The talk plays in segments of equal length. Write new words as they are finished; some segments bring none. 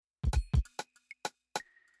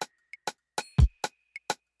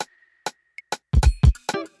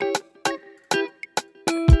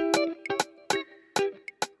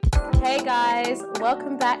Hey guys,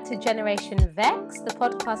 welcome back to Generation Vex, the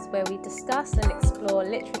podcast where we discuss and explore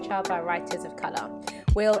literature by writers of colour.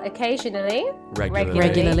 We'll occasionally,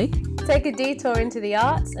 regularly take a detour into the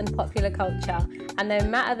arts and popular culture. And no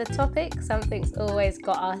matter the topic, something's always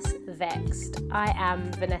got us vexed. I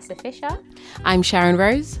am Vanessa Fisher. I'm Sharon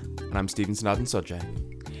Rose. And I'm Stevenson Arden Sodje.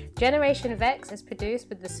 Generation Vex is produced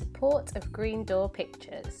with the support of Green Door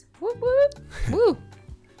Pictures. Whoop whoop! Woo!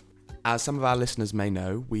 As some of our listeners may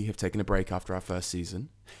know, we have taken a break after our first season.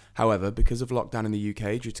 However, because of lockdown in the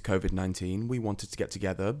UK due to COVID-19, we wanted to get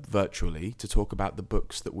together virtually to talk about the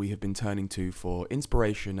books that we have been turning to for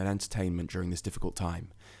inspiration and entertainment during this difficult time.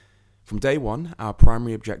 From day one, our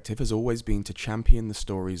primary objective has always been to champion the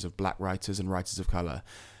stories of black writers and writers of colour,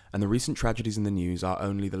 and the recent tragedies in the news are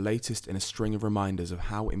only the latest in a string of reminders of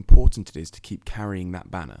how important it is to keep carrying that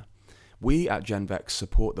banner. We at GenVex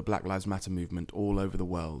support the Black Lives Matter movement all over the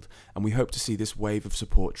world, and we hope to see this wave of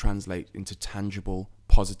support translate into tangible,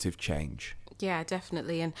 positive change. Yeah,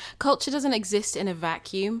 definitely. And culture doesn't exist in a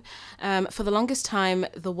vacuum. For the longest time,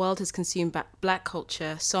 the world has consumed black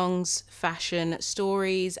culture, songs, fashion,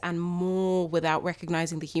 stories, and more without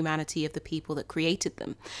recognizing the humanity of the people that created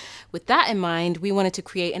them. With that in mind, we wanted to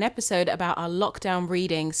create an episode about our lockdown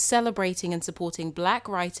reading, celebrating and supporting black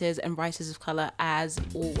writers and writers of color as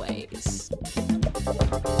always.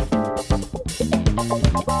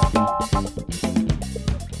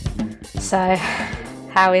 So,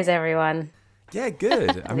 how is everyone? Yeah,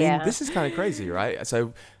 good. I mean, This is kind of crazy, right?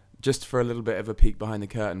 So just for a little bit of a peek behind the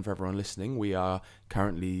curtain for everyone listening, we are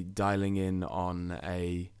currently dialing in on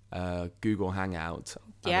a Google Hangout.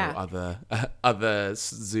 Yeah. Other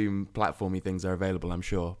Zoom platformy things are available, I'm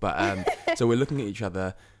sure. But so we're looking at each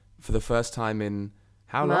other for the first time in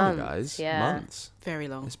how long, guys? Yeah. Months. Very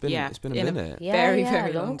long. It's been a minute.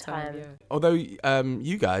 Very long time. Yeah. Although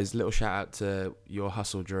you guys, little shout out to your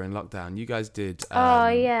hustle during lockdown. You guys did Turn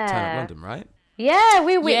Up London, right? Yeah,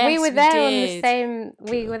 we were there on the did. same.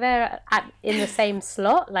 We were there in the same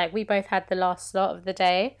slot. Like we both had the last slot of the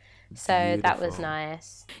day, so that was Beautiful.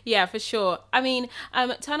 nice. Yeah, for sure. I mean,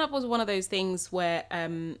 Turn Up was one of those things where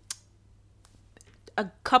a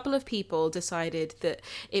couple of people decided that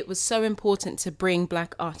it was so important to bring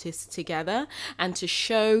black artists together and to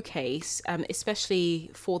showcase, especially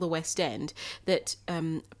for the West End, that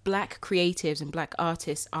black creatives and black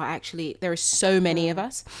artists are actually, there are so many of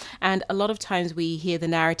us. And a lot of times we hear the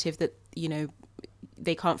narrative that, you know,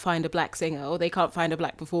 they can't find a black singer or they can't find a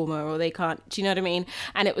black performer or they can't, do you know what I mean?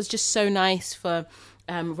 And it was just so nice for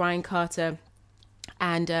Ryan Carter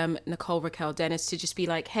and Nicole Raquel Dennis to just be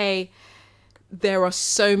like, hey, there are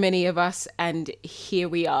so many of us and here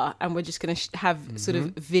we are, and we're just going to have sort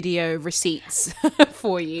of video receipts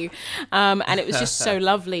for you. And it was just so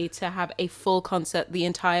lovely to have a full concert. The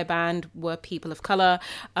entire band were people of color,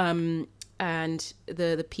 and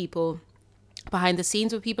the people behind the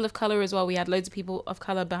scenes were people of color as well. We had loads of people of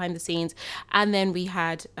color behind the scenes, and then we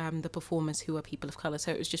had the performers who were people of color.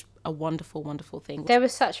 So it was just a wonderful, wonderful thing. There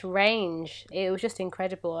was such range. It was just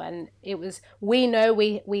incredible, and it was. We know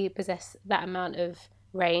we possess that amount of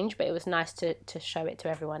range, but it was nice to show it to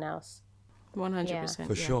everyone else. 100%.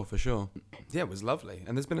 For sure. Yeah, it was lovely.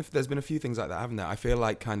 And there's been a few things like that, haven't there? I feel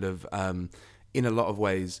like kind of in a lot of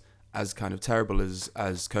ways, as kind of terrible as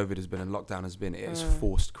COVID has been and lockdown has been, it has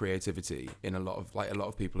forced creativity in a lot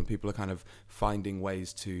of people, and people are kind of finding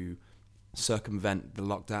ways to circumvent the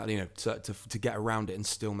lockdown, you know, to get around it and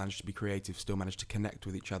still manage to be creative, still manage to connect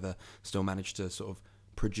with each other, still manage to sort of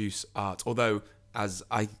produce art. Although, as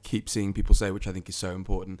I keep seeing people say, which I think is so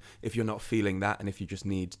important, if you're not feeling that and if you just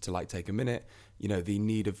need to like take a minute, you know, the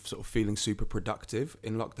need of sort of feeling super productive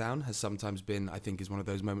in lockdown has sometimes been, I think, is one of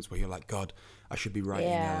those moments where you're like, God, I should be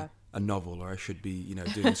writing a novel, or I should be, you know,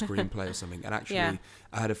 doing a screenplay or something. And actually,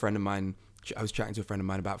 I had a friend of mine, I was chatting to a friend of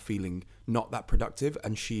mine about feeling not that productive,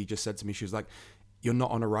 and she just said to me, she was like, you're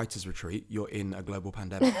not on a writer's retreat, you're in a global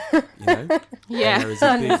pandemic, you know? Yeah. And there is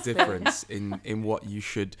a big difference in what you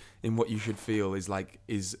should feel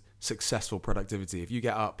is successful productivity. If you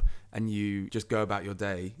get up and you just go about your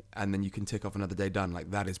day and then you can tick off another day done,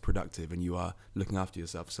 like that is productive and you are looking after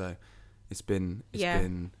yourself. So it's been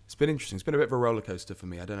interesting. It's been a bit of a roller coaster for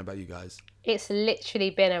me. I don't know about you guys. It's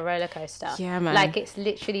literally been a roller coaster. Yeah, man. Like it's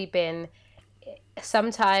literally been.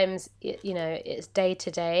 Sometimes you know it's day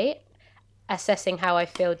to day, assessing how I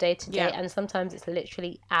feel day to day, and sometimes it's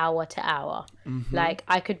literally hour to hour. Like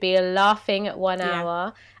I could be laughing at 1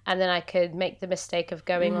 hour, and then I could make the mistake of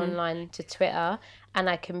going online to Twitter, and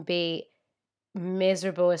I can be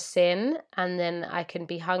miserable as sin, and then I can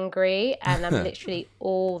be hungry, and I'm literally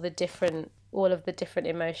all of the different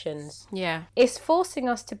emotions. Yeah. It's forcing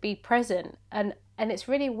us to be present, and and it's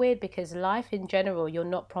really weird because life in general, you're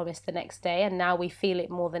not promised the next day, and now we feel it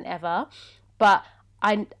more than ever. But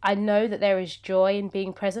I know that there is joy in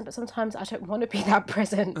being present, but sometimes I don't want to be that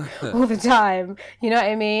present all the time. You know what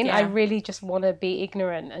I mean? Yeah. I really just want to be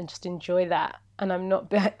ignorant and just enjoy that. And I'm not,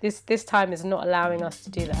 this time is not allowing us to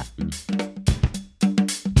do that.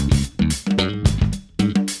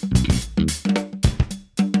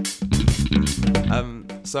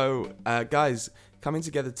 So, guys, coming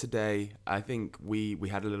together today, I think we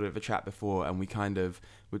had a little bit of a chat before, and we kind of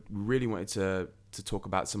really wanted to talk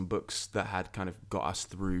about some books that had kind of got us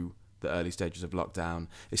through the early stages of lockdown,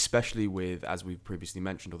 especially with, as we've previously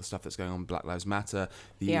mentioned, all the stuff that's going on, Black Lives Matter,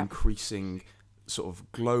 the increasing sort of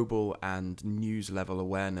global and news level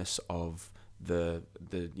awareness of the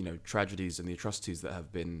tragedies and the atrocities that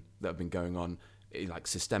have been going on, like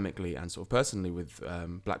systemically and sort of personally with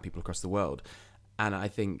Black people across the world. And I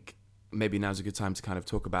think maybe now's a good time to kind of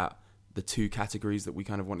talk about the two categories that we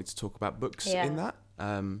kind of wanted to talk about books in that.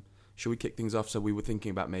 Should we kick things off? So we were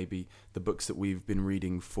thinking about maybe the books that we've been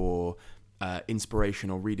reading for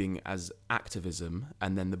inspiration or reading as activism,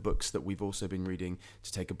 and then the books that we've also been reading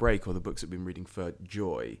to take a break, or the books that we've been reading for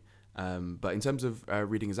joy. But in terms of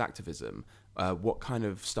reading as activism, what kind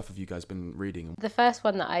of stuff have you guys been reading? The first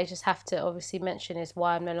one that I just have to obviously mention is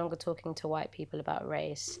Why I'm No Longer Talking to White People About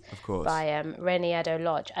Race, of course, by Rennie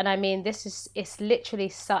Lodge. And I mean, it's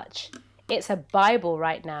literally it's a Bible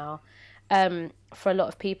right now for a lot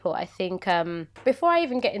of people. I think before I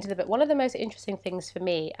even get into the book, one of the most interesting things for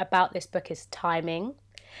me about this book is timing.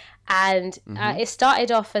 And it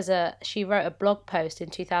started off she wrote a blog post in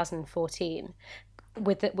 2014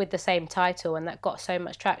 with the same title, and that got so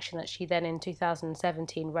much traction that she then in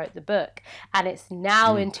 2017 wrote the book. And it's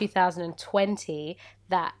now in 2020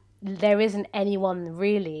 that there isn't anyone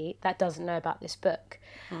really that doesn't know about this book.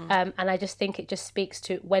 And I just think it just speaks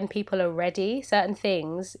to when people are ready, certain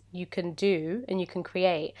things you can do and you can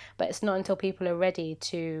create, but it's not until people are ready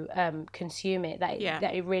to consume it that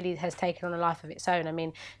it really has taken on a life of its own. I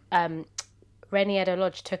mean, Rennie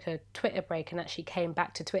Lodge took a Twitter break and actually came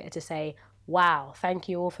back to Twitter to say, wow, thank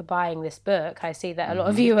you all for buying this book. I see that a lot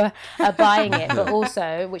of you are buying it, but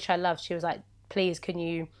also, which I loved, she was like, please, can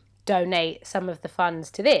you donate some of the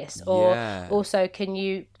funds to this? Or also, can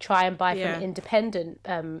you try and buy from independent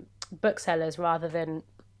booksellers rather than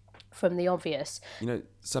from the obvious? You know,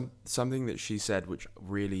 something that she said which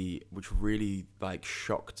really like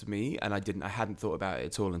shocked me, and I hadn't thought about it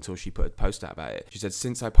at all until she put a post out about it. She said,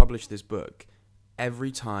 since I published this book,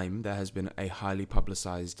 every time there has been a highly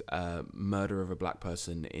publicized murder of a Black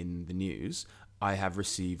person in the news, I have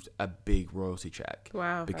received a big royalty check.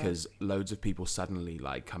 Wow. Because loads of people suddenly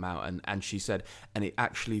like come out, and she said, and it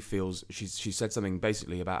actually feels, she said something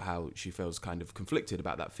basically about how she feels kind of conflicted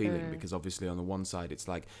about that feeling, because obviously on the one side it's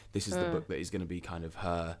like, this is the book that is going to be kind of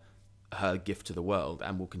her gift to the world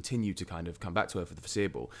and will continue to kind of come back to her for the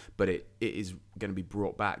foreseeable, but it is going to be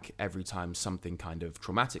brought back every time something kind of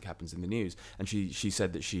traumatic happens in the news. And she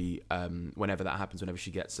said that she whenever that happens, whenever she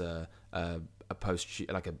gets a post,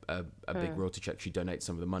 like a big royalty check, she donates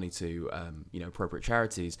some of the money to appropriate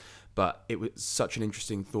charities. But it was such an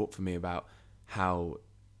interesting thought for me about how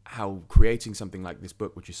creating something like this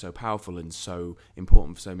book, which is so powerful and so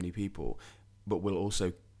important for so many people, but will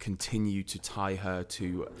also continue to tie her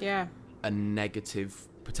to a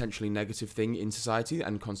potentially negative thing in society,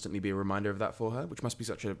 and constantly be a reminder of that for her, which must be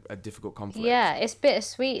such a difficult conflict. Yeah, it's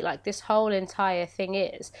bittersweet, like this whole entire thing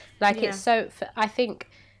is. Like it's so, I think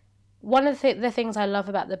one of the things I love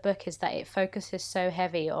about the book is that it focuses so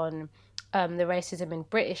heavy on the racism in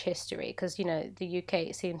British history, because the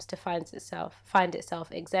UK seems to find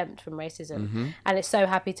itself exempt from racism, and it's so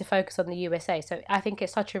happy to focus on the USA. So I think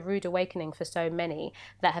it's such a rude awakening for so many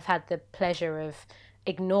that have had the pleasure of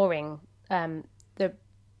ignoring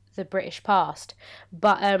the British past.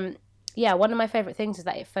 But one of my favorite things is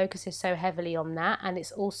that it focuses so heavily on that, and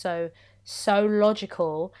it's also so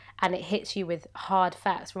logical, and it hits you with hard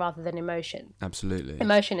facts rather than emotion. Absolutely.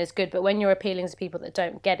 Emotion is good, but when you're appealing to people that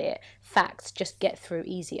don't get it, facts just get through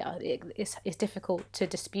easier. It's difficult to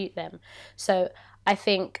dispute them. So I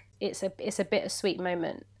think it's a bittersweet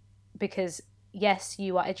moment, because yes,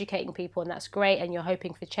 you are educating people and that's great, and you're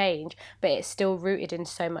hoping for change, but it's still rooted in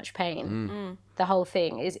so much pain. The whole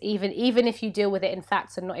thing is, even if you deal with it in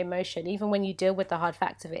facts and not emotion, even when you deal with the hard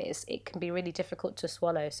facts of it, it can be really difficult to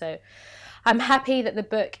swallow. So I'm happy that the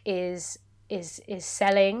book is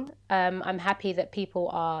selling. I'm happy that people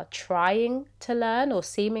are trying to learn, or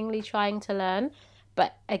seemingly trying to learn.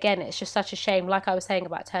 But again, it's just such a shame, like I was saying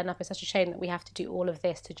about Turn Up, it's such a shame that we have to do all of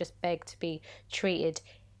this to just beg to be treated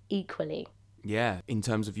equally. Yeah, in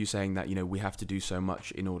terms of you saying that, we have to do so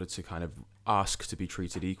much in order to kind of ask to be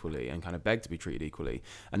treated equally and kind of beg to be treated equally.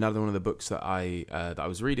 Another one of the books that I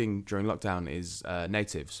was reading during lockdown is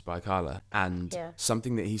Natives by Carla, and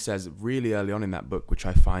something that he says really early on in that book, which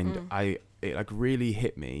I find it like really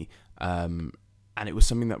hit me, and it was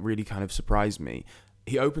something that really kind of surprised me.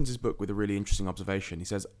 He opens his book with a really interesting observation. He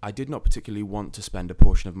says, "I did not particularly want to spend a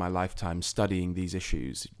portion of my lifetime studying these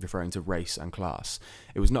issues," referring to race and class.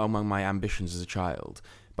 "It was not among my ambitions as a child,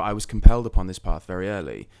 but I was compelled upon this path very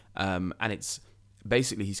early." And it's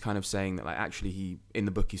basically, he's kind of saying that, like, actually in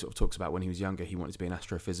the book, he sort of talks about when he was younger, he wanted to be an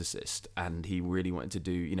astrophysicist and he really wanted to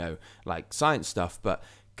do, like science stuff, but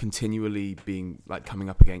continually being like coming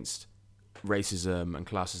up against racism and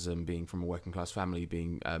classism, being from a working class family,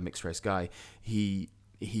 being a mixed race guy, he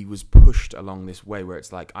was pushed along this way where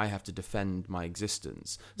it's like, I have to defend my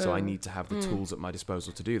existence, so I need to have the tools at my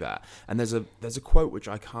disposal to do that. And there's a quote which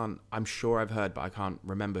I'm sure I've heard, but I can't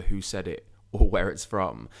remember who said it or where it's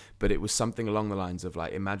from, but it was something along the lines of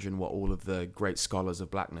like, imagine what all of the great scholars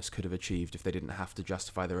of blackness could have achieved if they didn't have to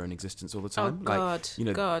justify their own existence all the time. Oh God,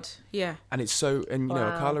 God, yeah. And it's so, and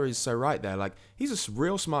Carla is so right there. Like, he's a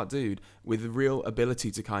real smart dude with a real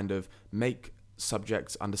ability to kind of make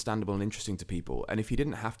subjects understandable and interesting to people. And if he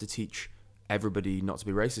didn't have to teach everybody not to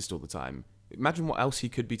be racist all the time, imagine what else he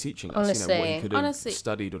could be teaching us. Honestly, what he could have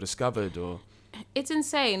studied or discovered. Or it's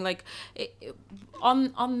insane. Like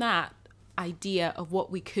on that idea of what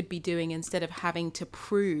we could be doing instead of having to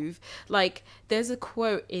prove. Like, there's a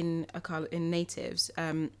quote in Natives,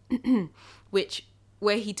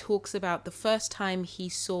 where he talks about the first time he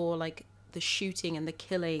saw like the shooting and the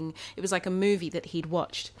killing. It was like a movie that he'd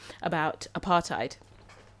watched about apartheid.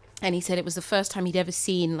 And he said it was the first time he'd ever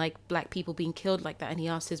seen like black people being killed like that. And he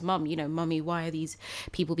asked his mum, "Mummy, why are these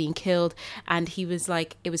people being killed?" And he was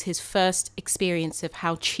like, it was his first experience of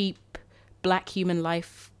how cheap black human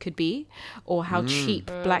life could be, or how cheap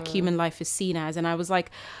black human life is seen as. And I was like,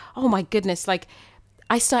 oh my goodness, like,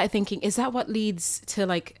 I started thinking, is that what leads to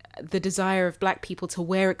like the desire of black people to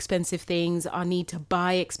wear expensive things, our need to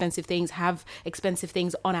buy expensive things, have expensive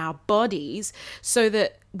things on our bodies, so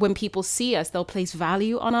that when people see us, they'll place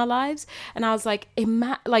value on our lives? And I was like,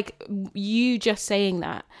 like, you just saying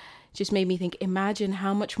that just made me think, imagine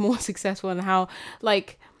how much more successful and how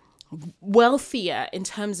like wealthier in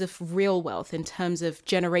terms of real wealth, in terms of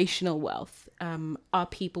generational wealth, our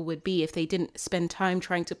people would be if they didn't spend time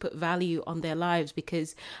trying to put value on their lives,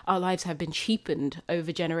 because our lives have been cheapened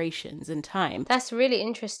over generations and time. That's really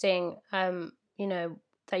interesting,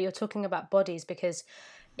 that you're talking about bodies, because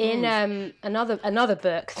in another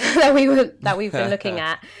book that we've been looking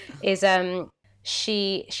at is so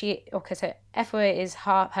Efwa is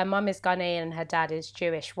her mum is Ghanaian and her dad is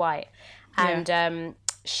Jewish white, and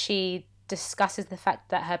she discusses the fact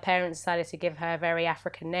that her parents decided to give her a very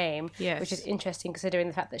African name, which is interesting considering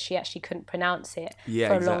the fact that she actually couldn't pronounce it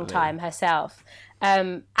for a long time herself.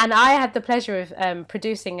 And I had the pleasure of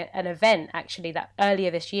producing an event actually that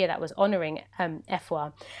earlier this year that was honouring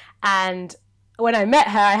Efwa. And when I met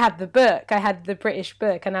her, I had the British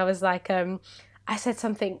book, and I was like, I said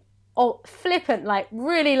something flippant, like,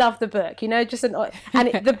 really love the book,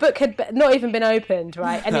 the book had not even been opened,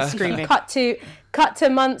 right? And it's screaming. Cut to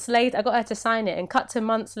months later, I got her to sign it, and cut to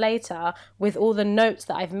months later, with all the notes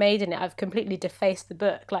that I've made in it, I've completely defaced the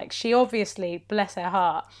book. Like, she obviously, bless her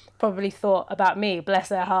heart, probably thought about me, bless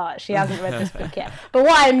her heart, she hasn't read this book yet. But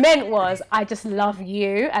what I meant was, I just love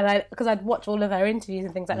you, and because I'd watched all of her interviews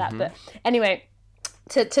and things like that. But anyway,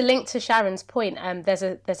 to link to Sharon's point, there's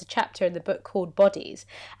a chapter in the book called Bodies,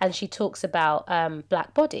 and she talks about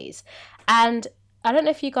black bodies. And I don't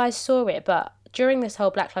know if you guys saw it, but during this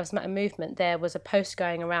whole Black Lives Matter movement, there was a post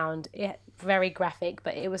going around, very graphic,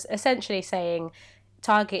 but it was essentially saying,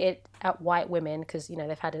 targeted at white women, because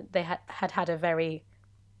they had a very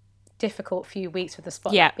difficult few weeks with the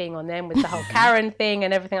spotlight being on them, with the whole Karen thing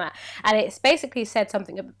and everything like that. And it's basically said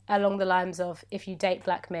something along the lines of, if you date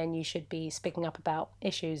black men, you should be speaking up about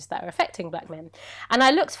issues that are affecting black men. And I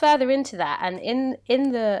looked further into that, and in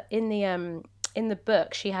the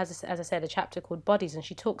book, she has, as I said, a chapter called Bodies, and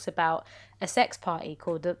she talks about a sex party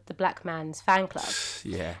called the Black Man's Fan Club.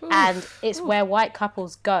 Yeah. And it's where white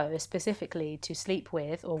couples go specifically to sleep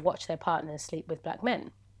with or watch their partners sleep with black men.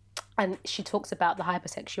 And she talks about the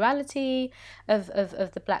hypersexuality of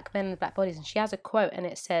the black men and the black bodies. And she has a quote, and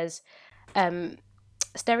it says,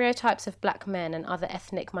 stereotypes of black men and other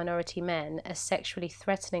ethnic minority men as sexually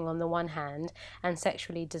threatening on the one hand and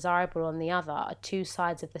sexually desirable on the other are two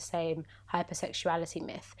sides of the same hypersexuality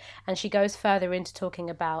myth. And she goes further into talking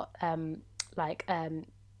about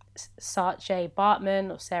Saartjie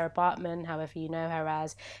Baartman, or Sarah Baartman, however you know her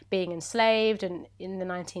as, being enslaved and in the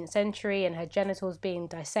 19th century, and her genitals being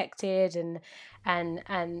dissected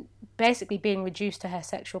and basically being reduced to her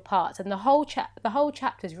sexual parts. And the whole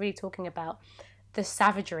chapter is really talking about the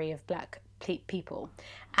savagery of black people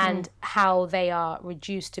and how they are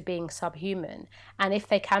reduced to being subhuman. And if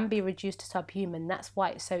they can be reduced to subhuman, that's why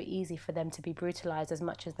it's so easy for them to be brutalized as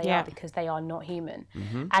much as they are, because they are not human.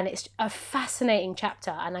 And it's a fascinating chapter,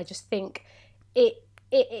 and I just think it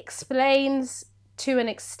explains to an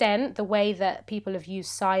extent the way that people have used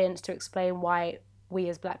science to explain why we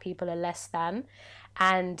as black people are less than.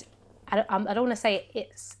 And I don't want to say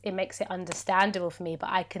it makes it understandable for me, but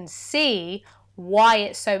I can see why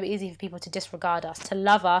it's so easy for people to disregard us, to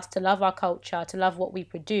love our culture, to love what we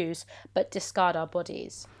produce, but discard our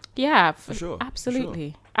bodies. Yeah, for sure.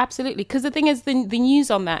 Absolutely. For sure. Absolutely. Because the thing is, the news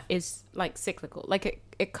on that is like cyclical. Like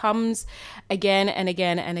it comes again and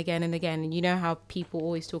again and again and again. And you know how people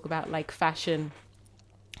always talk about like fashion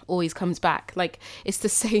always comes back. Like it's the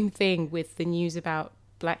same thing with the news about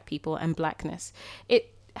black people and blackness.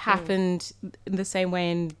 It happened in the same way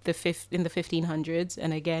in the 1500s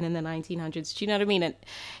and again in the 1900s. Do you know what I mean? And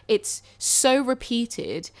it's so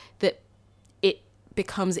repeated that it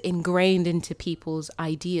becomes ingrained into people's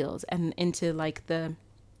ideals and into like the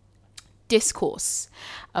discourse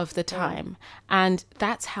of the time. And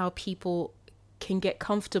that's how people can get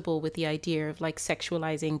comfortable with the idea of like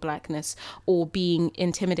sexualizing blackness or being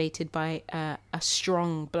intimidated by a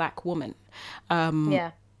strong black woman.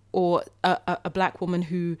 Or a black woman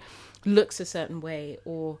who looks a certain way,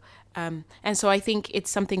 or and so I think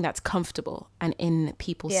it's something that's comfortable and in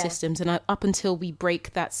people's systems. And up until we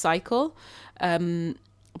break that cycle,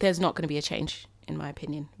 there's not going to be a change, in my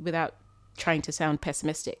opinion, without trying to sound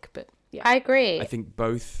pessimistic. But yeah, I agree. I think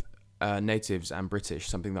both natives and British,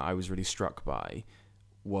 something that I was really struck by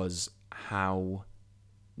was how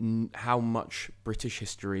much British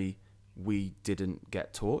history we didn't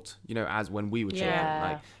get taught, you know, as when we were children,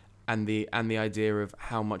 like. And the idea of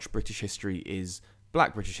how much British history is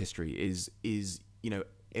Black British history is you know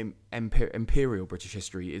imperial British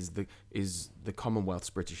history is the Commonwealth's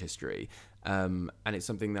British history, and it's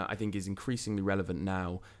something that I think is increasingly relevant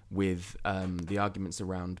now with the arguments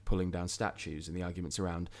around pulling down statues and the arguments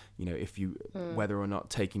around, you know, if you whether or not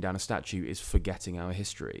taking down a statue is forgetting our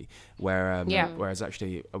history, whereas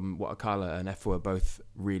actually what Akala and Efua both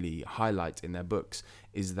really highlight in their books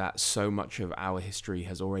is that so much of our history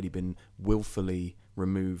has already been willfully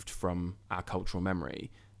removed from our cultural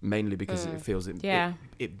memory, mainly because it feels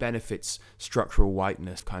it benefits structural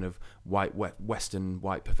whiteness, kind of Western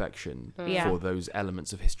white perfection for those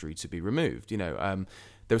elements of history to be removed. You know,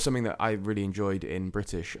 there was something that I really enjoyed in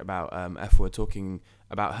British about Efua talking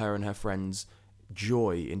about her and her friends'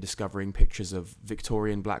 joy in discovering pictures of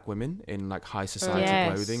Victorian black women in like high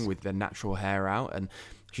society clothing with their natural hair out, and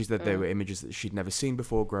she said they were images that she'd never seen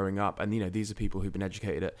before growing up. And, you know, these are people who've been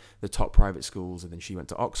educated at the top private schools, and then she went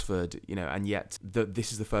to Oxford, you know, and yet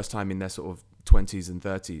this is the first time in their sort of 20s and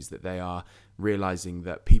 30s that they are realizing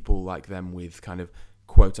that people like them with kind of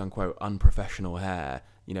quote unquote unprofessional hair,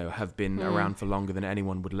 you know, have been around for longer than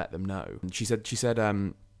anyone would let them know. And she said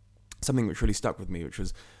something which really stuck with me, which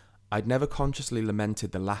was, I'd never consciously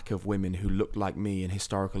lamented the lack of women who looked like me in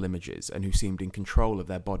historical images and who seemed in control of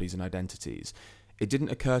their bodies and identities. It didn't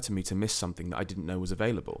occur to me to miss something that I didn't know was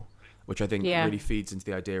available, which I think really feeds into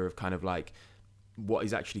the idea of kind of like what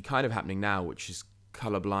is actually kind of happening now, which is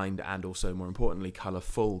colorblind and also, more importantly,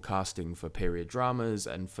 colorful casting for period dramas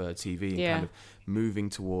and for TV, and kind of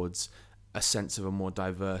moving towards a sense of a more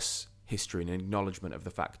diverse history and an acknowledgement of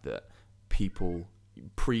the fact that people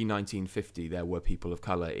pre-1950, there were people of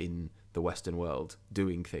color in the Western world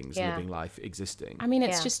doing things, living life, existing. I mean,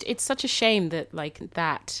 it's such a shame that like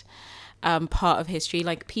that part of history,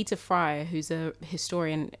 like Peter Fryer, who's a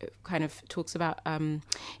historian, kind of talks about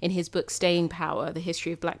in his book Staying Power, the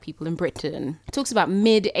history of black people in Britain, talks about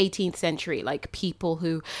mid 18th century, like people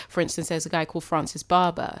who, for instance, there's a guy called Francis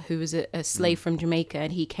Barber who was a slave from Jamaica,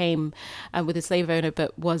 and he came with a slave owner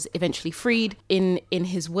but was eventually freed in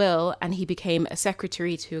his will, and he became a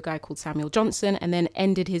secretary to a guy called Samuel Johnson, and then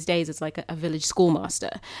ended his days as like a village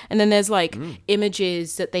schoolmaster. And then there's like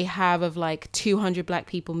images that they have of like 200 black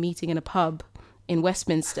people meeting in a pub in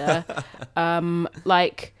Westminster,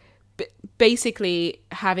 basically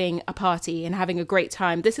having a party and having a great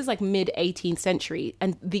time. This is like mid 18th century,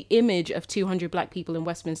 and the image of 200 black people in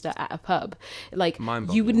Westminster at a pub, like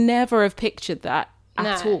you would never have pictured that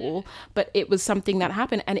at all, but it was something that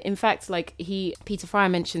happened. And in fact, like Peter Fryer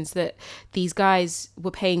mentions that these guys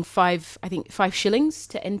were paying 5 shillings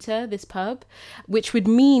to enter this pub, which would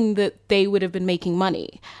mean that they would have been making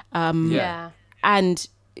money. And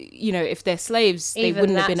if they're slaves, they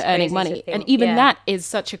wouldn't have been earning money. And even that is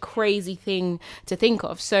such a crazy thing to think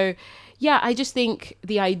of. So yeah, I just think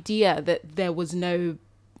the idea that there were no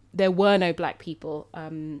black people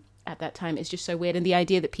at that time is just so weird. And the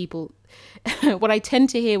idea that people, what I tend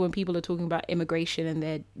to hear when people are talking about immigration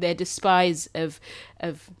and their despise of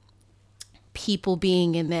people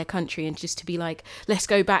being in their country, and just to be like, let's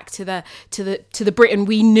go back to the Britain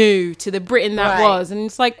we knew, to the Britain that was. And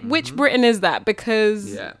it's like, which Britain is that?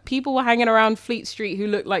 Because people were hanging around Fleet Street who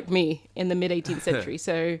looked like me in the mid 18th century.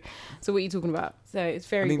 So what are you talking about? So it's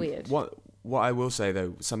very weird. What I will say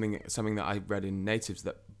though, something that I read in Natives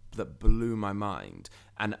that blew my mind,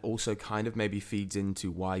 and also kind of maybe feeds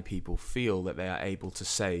into why people feel that they are able to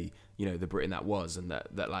say, the Britain that was, and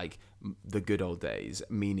that like the good old days,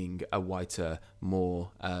 meaning a whiter, more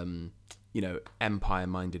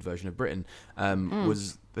empire-minded version of Britain,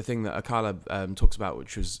 was the thing that Akala talks about,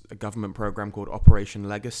 which was a government program called Operation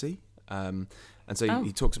Legacy, and so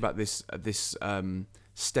he talks about this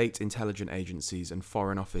state intelligence agencies and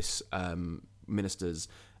foreign office ministers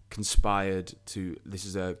conspired to, this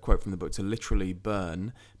is a quote from the book, to literally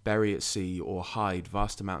burn, bury at sea, or hide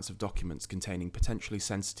vast amounts of documents containing potentially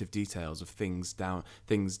sensitive details of things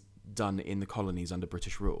done in the colonies under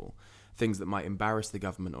British rule. Things that might embarrass the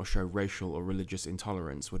government or show racial or religious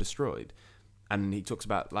intolerance were destroyed. And he talks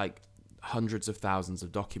about like hundreds of thousands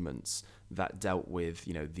of documents that dealt with,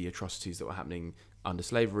 the atrocities that were happening under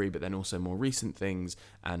slavery, but then also more recent things,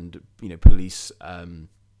 and, police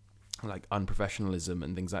like unprofessionalism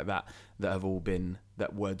and things like that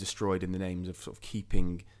that were destroyed in the names of sort of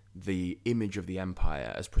keeping the image of the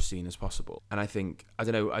empire as pristine as possible. And I think, I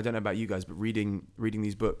don't know about you guys, but reading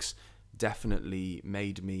these books definitely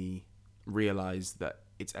made me realize that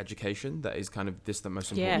it's education that is kind of the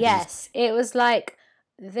most important. Yes, it was like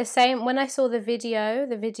the same when I saw the video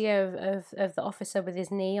of the officer with his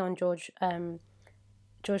knee on George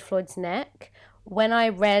Floyd's neck. When I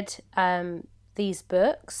read these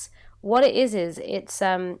books, what it is it's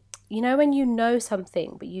when you know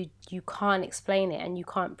something but you can't explain it and you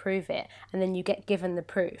can't prove it, and then you get given the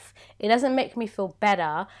proof. It doesn't make me feel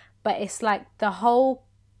better, but it's like the whole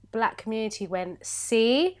black community went,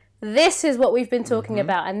 see, this is what we've been talking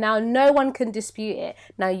about, and now no one can dispute it.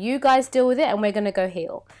 Now you guys deal with it, and we're gonna go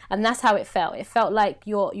heal. And that's how it felt. It felt like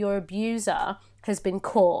your abuser has been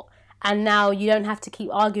caught, and now you don't have to keep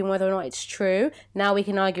arguing whether or not it's true. Now we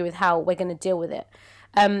can argue with how we're going to deal with it.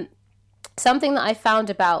 Something that I found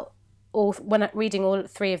about when reading all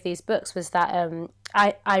 3 of these books was that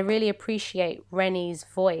I really appreciate Rennie's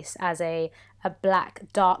voice as a black,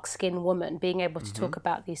 dark-skinned woman being able to talk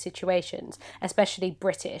about these situations, especially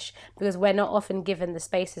British, because we're not often given the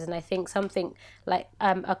spaces. And I think something like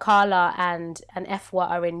Akala and Efwa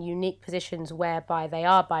are in unique positions whereby they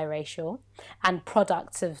are biracial and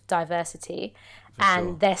products of diversity.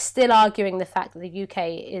 And they're still arguing the fact that the UK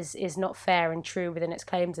is not fair and true within its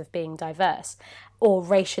claims of being diverse or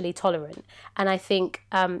racially tolerant. And I think,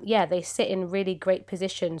 they sit in really great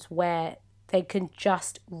positions where they can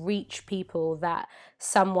just reach people that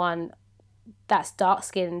someone that's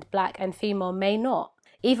dark-skinned, black and female may not.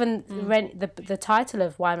 Even the title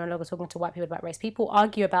of Why I'm no longer talking to white people about race, people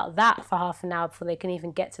argue about that for half an hour before they can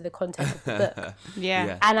even get to the content of the book.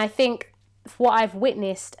 And I think what I've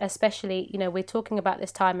witnessed, especially, we're talking about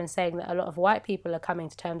this time and saying that a lot of white people are coming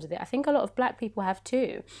to terms with it. I think a lot of black people have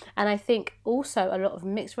too. And I think also a lot of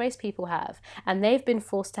mixed race people have. And they've been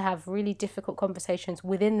forced to have really difficult conversations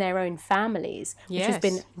within their own families, which has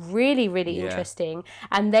been really, really interesting.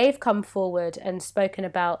 And they've come forward and spoken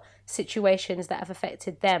about situations that have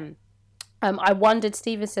affected them. I wondered,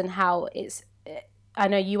 Stevenson, how I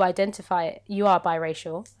know you are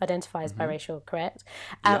biracial, identify as biracial, correct?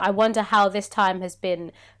 I wonder how this time has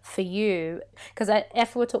been for you, because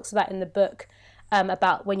Efwa talks about in the book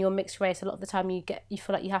about when you're mixed race, a lot of the time you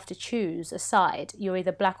feel like you have to choose a side. You're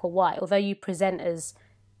either black or white, although you present as,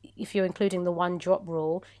 if you're including the 1 drop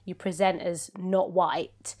rule, you present as not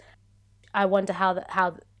white. I wonder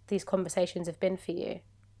how these conversations have been for you,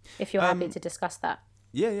 if you're happy to discuss that.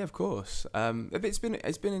 Yeah, of course. It's been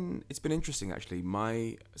interesting actually.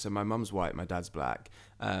 My mum's white, my dad's black,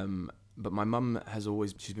 but my mum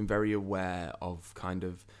she's been very aware of kind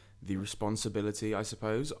of the responsibility, I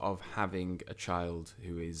suppose, of having a child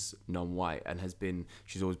who is non-white, and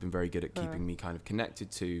she's always been very good at keeping me kind of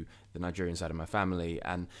connected to the Nigerian side of my family,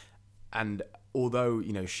 and although,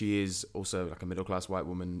 you know, she is also like a middle-class white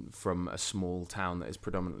woman from a small town that is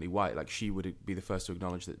predominantly white, like she would be the first to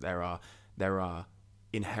acknowledge that there are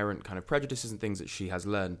inherent kind of prejudices and things that she has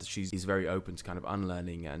learned. She's very open to kind of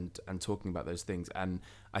unlearning and talking about those things. And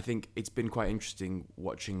I think it's been quite interesting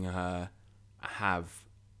watching her have,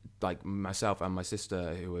 like, myself and my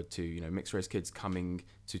sister, who are two, you know, mixed race kids, coming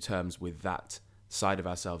to terms with that side of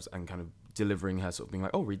ourselves and kind of delivering her sort of being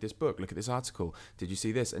like, oh, read this book, look at this article, did you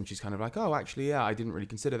see this? And she's kind of like, oh, actually, yeah, I didn't really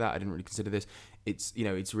consider that, I didn't really consider this. It's, you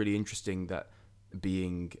know, it's really interesting that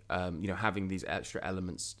being, you know, having these extra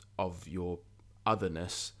elements of your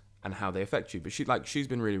otherness and how they affect you. But she's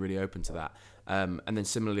been really, really open to that. And then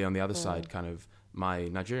similarly on the other side, kind of my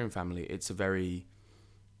Nigerian family, it's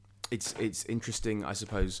interesting, I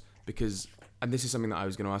suppose, because, and this is something that I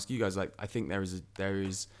was going to ask you guys, like, I think there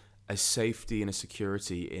is a safety and a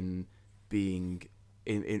security in being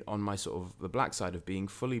in on my sort of the black side of being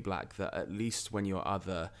fully black, that at least when you're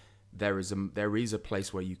other, there is a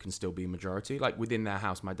place where you can still be majority. Like within their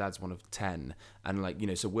house, my dad's one of 10, and like, you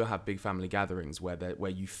know, so we'll have big family gatherings where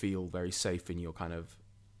you feel very safe in your kind of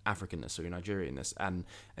Africanness or your Nigerianness, and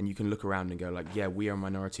you can look around and go like, yeah, we are a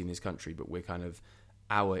minority in this country, but we're kind of,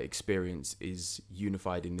 our experience is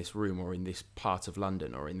unified in this room or in this part of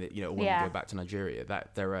London or in the, you know, when we go back to Nigeria,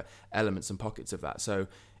 that there are elements and pockets of that. So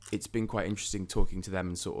it's been quite interesting talking to them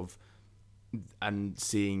and sort of, and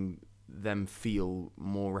seeing them feel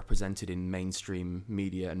more represented in mainstream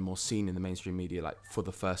media and more seen in the mainstream media, like for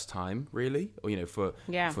the first time, really, or, you know, for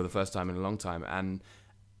the first time in a long time, and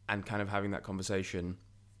kind of having that conversation.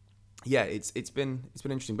 Yeah, it's been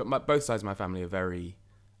interesting. But both sides of my family are very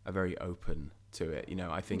open to it. You know,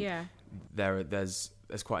 I think there's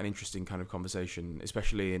quite an interesting kind of conversation,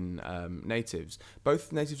 especially in natives,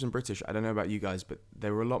 both natives and British. I don't know about you guys, but they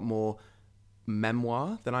were a lot more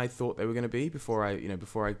memoir than I thought they were going to be before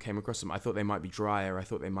I came across them. I thought they might be drier. I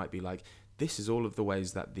thought they might be like, this is all of the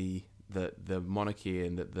ways that the monarchy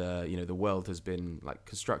and that the world has been like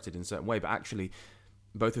constructed in a certain way. But actually,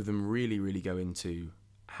 both of them really, really go into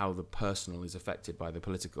how the personal is affected by the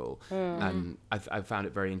political. And I've found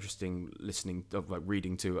it very interesting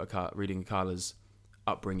reading Akala's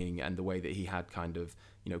upbringing and the way that he had kind of,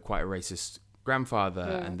 you know, quite a racist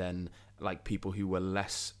grandfather, and then like people who were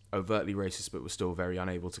less overtly racist but were still very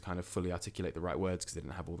unable to kind of fully articulate the right words because they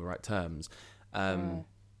didn't have all the right terms. And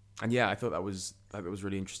yeah, I thought that was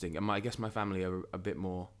really interesting. And I guess my family are a bit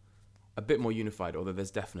more unified, although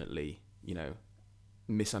there's definitely, you know,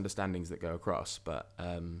 misunderstandings that go across. But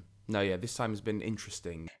this time has been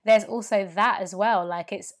interesting. There's also that as well,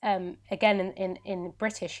 like it's again in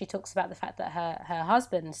British, she talks about the fact that her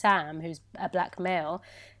husband Sam, who's a black male,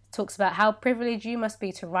 talks about how privileged you must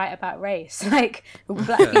be to write about race. Like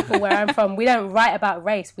black people where I'm from, we don't write about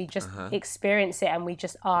race, we just experience it and we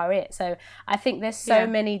just are it. So I think there's so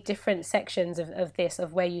many different sections of this,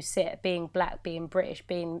 of where you sit, being black, being British,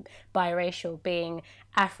 being biracial, being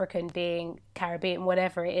African, being Caribbean,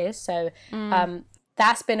 whatever it is. So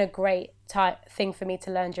that's been a great thing for me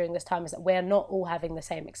to learn during this time, is that we're not all having the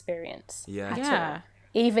same experience at all.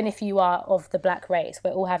 Even if you are of the black race,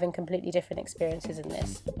 we're all having completely different experiences in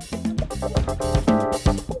this.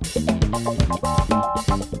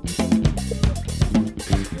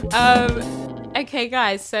 Okay,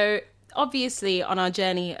 guys, so obviously on our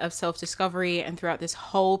journey of self-discovery and throughout this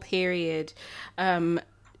whole period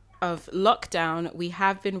of lockdown, we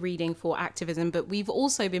have been reading for activism, but we've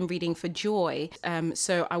also been reading for joy.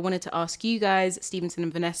 So I wanted to ask you guys, Stevenson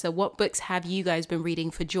and Vanessa, what books have you guys been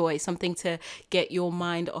reading for joy? Something to get your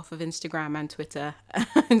mind off of Instagram and Twitter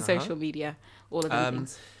and social media, all of them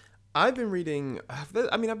things. I've been reading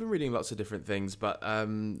lots of different things, but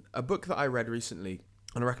a book that I read recently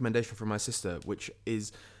on a recommendation from my sister,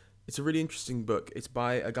 it's a really interesting book. It's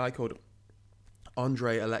by a guy called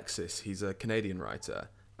Andre Alexis. He's a Canadian writer.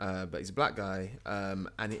 But he's a black guy,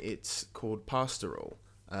 and it's called Pastoral,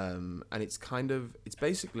 and it's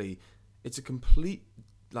a complete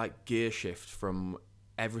like gear shift from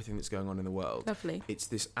everything that's going on in the world. Lovely. It's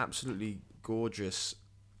this absolutely gorgeous.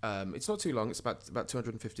 It's not too long. It's about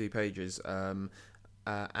 250 pages, and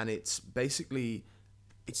it's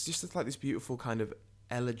just like this beautiful kind of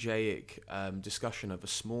elegiac discussion of a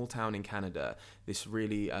small town in Canada, this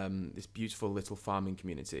really this beautiful little farming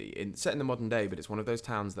community set in the modern day, but it's one of those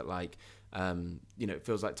towns that like it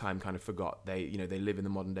feels like time kind of forgot. They live in the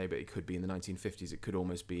modern day, but it could be in the 1950s, it could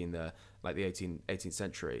almost be in the 18th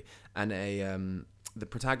century. And the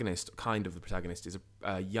protagonist is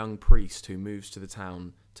a young priest who moves to the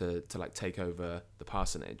town to like take over the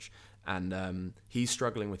parsonage. And he's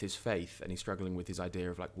struggling with his faith, and he's struggling with his idea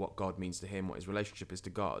of like what God means to him, what his relationship is to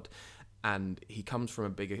God. and he comes from a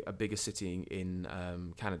bigger city in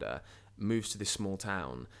Canada, moves to this small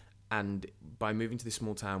town, and by moving to this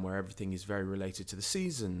small town where everything is very related to the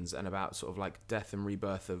seasons and about sort of like death and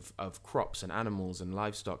rebirth of crops and animals and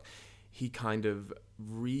livestock, he kind of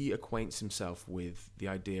reacquaints himself with the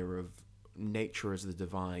idea of nature as the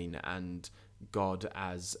divine and God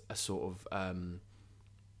as a sort of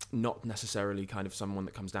not necessarily kind of someone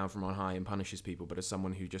that comes down from on high and punishes people, but as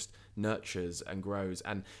someone who just nurtures and grows.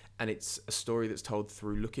 And it's a story that's told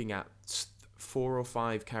through looking at 4 or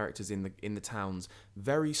 5 characters in the town's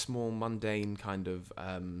very small, mundane kind of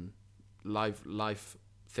life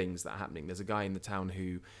things that are happening. There's a guy in the town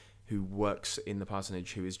who works in the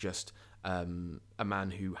parsonage who is just a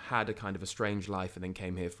man who had a kind of a strange life and then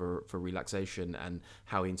came here for relaxation, and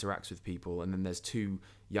how he interacts with people. And then there's 2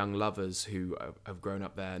 young lovers who have grown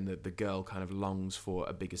up there, and the girl kind of longs for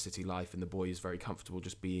a bigger city life, and the boy is very comfortable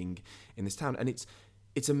just being in this town. And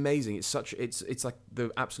it's amazing. It's like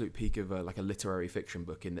the absolute peak of a literary fiction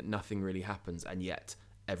book, in that nothing really happens, and yet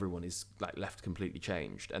everyone is like left completely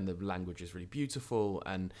changed, and the language is really beautiful.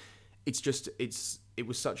 And it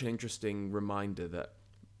was such an interesting reminder that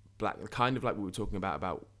black, kind of like we were talking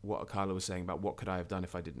about what Akala was saying about what could I have done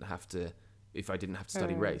if I didn't have to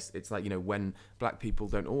study race. It's like, when black people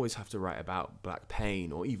don't always have to write about black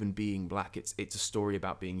pain or even being black, it's a story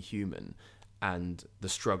about being human and the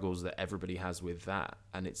struggles that everybody has with that.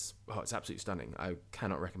 And it's absolutely stunning. I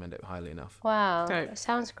cannot recommend it highly enough. Wow, that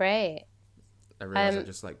sounds great. I realised I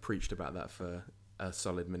just preached about that for a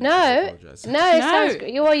solid minute. No, it sounds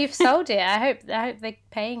good. Well, you've sold it. I hope they're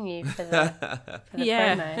paying you for the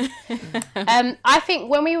promo. I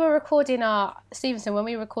think when we were recording when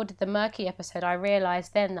we recorded the Murky episode, I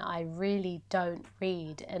realised then that I really don't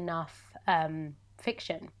read enough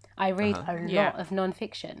fiction. I read a lot of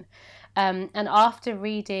non-fiction. And after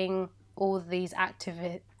reading all these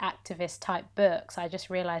activist type books, I just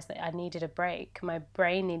realized that I needed a break. My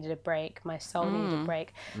brain needed a break. My soul needed a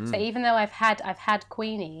break. So even though I've had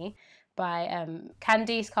Queenie by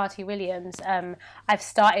Candice Carty-Williams, I've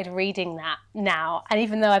started reading that now. And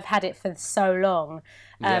even though I've had it for so long,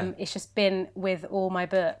 it's just been with all my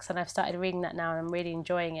books, and I've started reading that now, and I'm really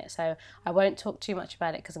enjoying it. So I won't talk too much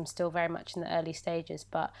about it because I'm still very much in the early stages,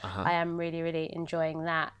 but I am really, really enjoying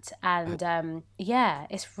that. And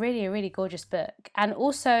it's really a really gorgeous book. And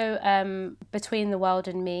also Between the World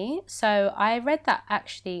and Me. So I read that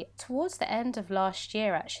actually towards the end of last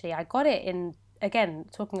year, actually. I got it in, again,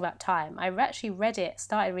 talking about time, I actually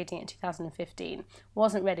started reading it in 2015,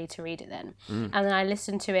 wasn't ready to read it then. And then I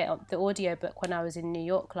listened to it, the audiobook, when I was in New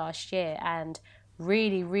York last year, and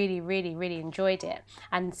really, really, really, really enjoyed it.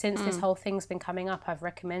 And since this whole thing's been coming up, I've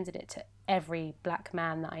recommended it to every black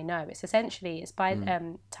man that I know. It's by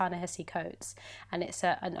Ta-Nehisi Coates, and it's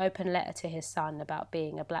an open letter to his son about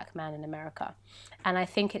being a black man in America. And I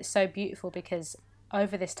think it's so beautiful because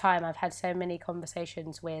over this time I've had so many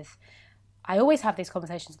conversations with, I always have these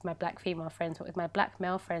conversations with my black female friends, but with my black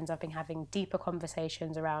male friends, I've been having deeper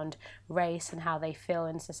conversations around race and how they feel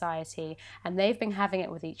in society. And they've been having it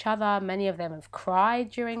with each other. Many of them have cried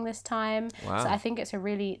during this time. Wow. So I think it's a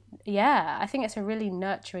really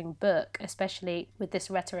nurturing book, especially with this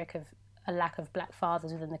rhetoric of a lack of black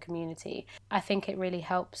fathers within the community. I think it really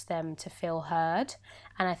helps them to feel heard,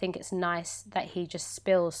 and I think it's nice that he just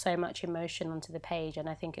spills so much emotion onto the page, and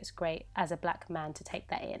I think it's great as a black man to take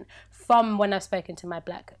that in from when I've spoken to my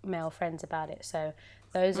black male friends about it. So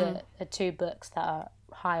those are 2 books that are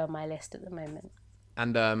high on my list at the moment.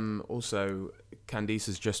 And also Candice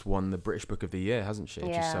has just won the British Book of the Year, hasn't she?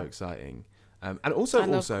 Which is so exciting. And also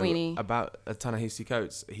about Ta-Nehisi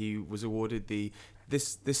Coates, he was awarded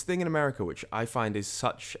this thing in America, which I find is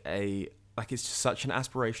such an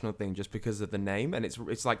aspirational thing just because of the name, and it's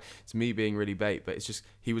me being really bait, but it's just,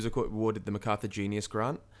 he was awarded the MacArthur Genius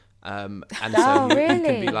Grant. And so he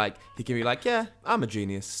can be like, yeah, I'm a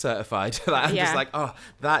genius, certified. Just like, oh,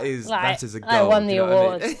 that is a goal. I won the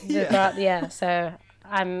award. So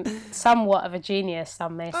I'm somewhat of a genius,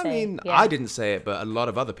 some may say. I mean, I didn't say it, but a lot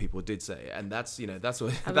of other people did say it, and that's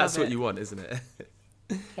what you want, isn't it?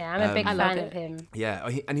 Yeah, I'm a big fan of him. Yeah,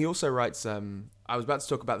 and he also writes. I was about to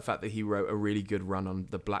talk about the fact that he wrote a really good run on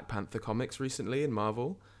the Black Panther comics recently in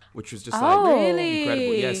Marvel, which was just really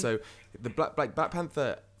incredible. Yeah, so the Black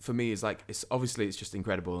Panther for me is it's just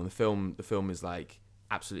incredible, and the film is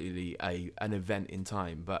absolutely an event in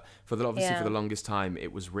time. But for the longest time,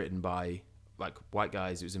 it was written by white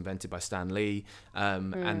guys. It was invented by Stan Lee,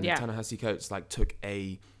 and Ta-Nehisi Coates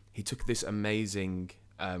took this amazing.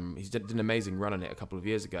 He did an amazing run on it a couple of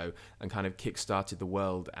years ago and kind of kick-started the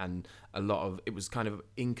world and it was kind of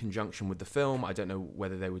in conjunction with the film. I don't know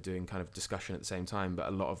whether they were doing kind of discussion at the same time, but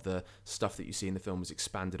a lot of the stuff that you see in the film was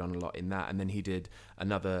expanded on a lot in that. And then he did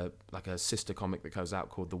another, like a sister comic that goes out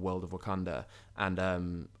called The World of Wakanda.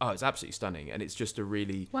 And it's absolutely stunning. And it's just a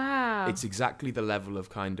really, wow, it's exactly the level of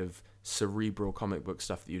kind of cerebral comic book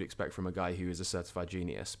stuff that you'd expect from a guy who is a certified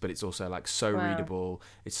genius, but it's also like so readable.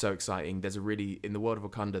 It's so exciting. There's a really, in The World of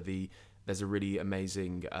Wakanda, there's a really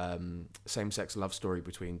amazing same-sex love story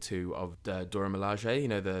between two of Dora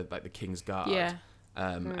Milaje, the King's Guard. Yeah.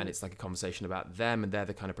 And it's like a conversation about them, and they're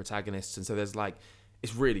the kind of protagonists. And so there's like,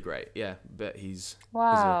 it's really great. Yeah, but he's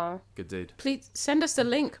a good dude. Please send us the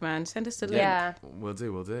link, man. Send us the link. Yeah. We'll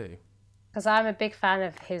do. Because I'm a big fan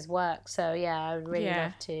of his work, so yeah, I would really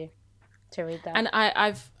love to read that. And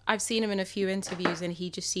I've seen him in a few interviews, and he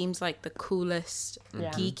just seems like the coolest,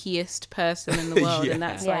 geekiest person in the world. And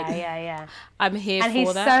that's I'm here and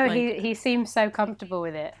for that. And he seems so comfortable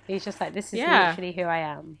with it. He's just like, this is literally who I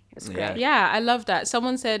am. It's great. Yeah, I love that.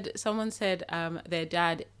 Someone said their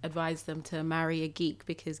dad advised them to marry a geek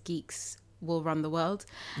because geeks will run the world,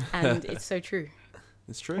 and it's so true.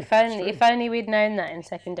 It's true. If only we'd known that in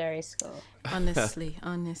secondary school. Honestly.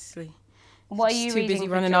 What are you reading? Too busy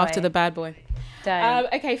running after the bad boy.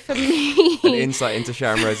 Don't. Okay, for me. An insight into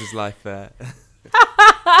Sharon Rose's life there.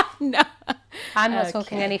 No. I'm not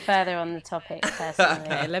talking any further on the topic, personally.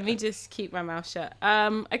 Okay, let me just keep my mouth shut.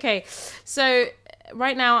 Okay, so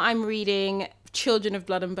right now I'm reading Children of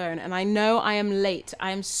Blood and Bone, and I know I am late.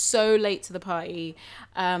 I am so late to the party.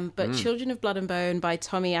 But Children of Blood and Bone by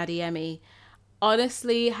Tommy Adeyemi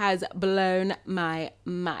honestly has blown my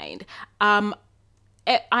mind.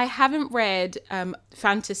 I haven't read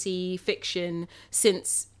fantasy fiction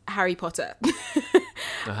since Harry Potter.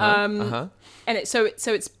 And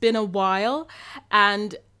it's been a while,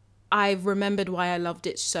 and I've remembered why I loved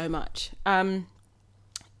it so much.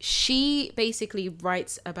 She basically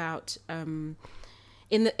writes about in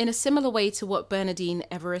a similar way to what Bernardine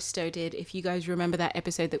Evaristo did. If you guys remember that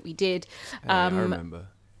episode that we did, I remember.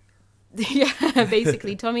 Yeah,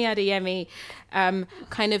 basically Tommy Adeyemi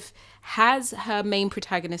kind of has her main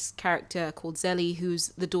protagonist character called Zeli, who's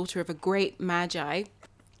the daughter of a great magi.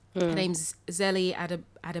 Her name's Zeli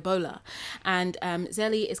Adebola, and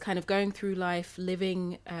Zeli is kind of going through life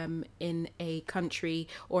living in a country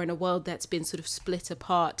or in a world that's been sort of split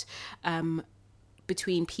apart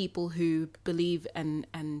between people who believe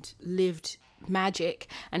and lived magic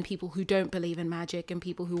and people who don't believe in magic and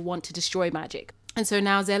people who want to destroy magic. And so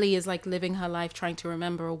now Zeli is like living her life trying to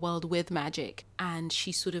remember a world with magic, and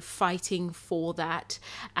she's sort of fighting for that.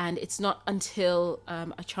 And it's not until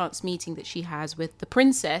a chance meeting that she has with the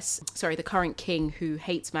current king who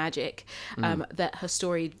hates magic, that her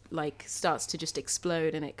story like starts to just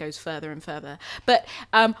explode and it goes further and further. But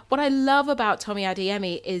what I love about Tommy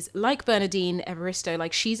Adeyemi is, like Bernardine Evaristo,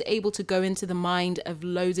 like she's able to go into the mind of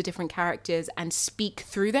loads of different characters and speak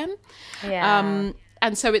through them. Yeah.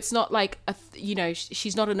 And so it's not like,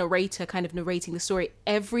 she's not a narrator kind of narrating the story.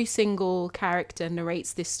 Every single character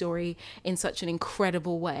narrates this story in such an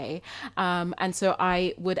incredible way. And so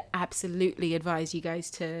I would absolutely advise you guys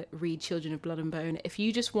to read Children of Blood and Bone. If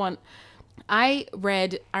you just want, I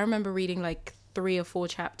remember reading like 3 or 4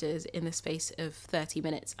 chapters in the space of 30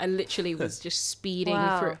 minutes. I literally was just speeding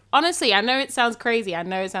through. Honestly, I know it sounds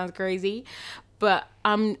crazy. But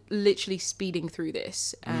I'm literally speeding through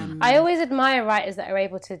this. I always admire writers that are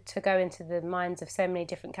able to go into the minds of so many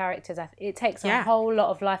different characters. It takes a whole lot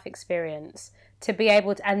of life experience to be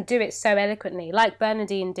able to, and do it so eloquently, like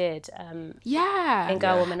Bernardine did in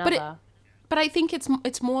Girl, Woman, Other. But I think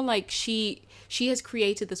it's more like she has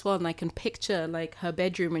created this world, and I can picture like her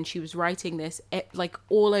bedroom when she was writing this, like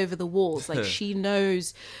all over the walls. Like she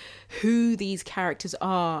knows who these characters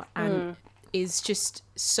are and is just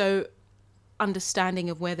so understanding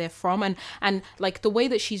of where they're from, and like the way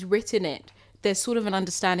that she's written it, there's sort of an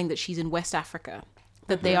understanding that she's in West Africa,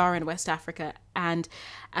 that they are in West Africa, and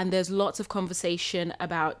there's lots of conversation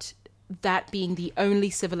about that being the only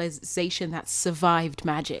civilization that survived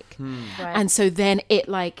magic. Right. And so then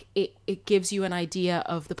it gives you an idea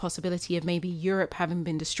of the possibility of maybe Europe having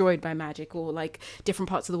been destroyed by magic, or like different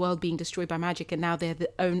parts of the world being destroyed by magic, and now they're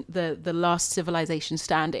the last civilization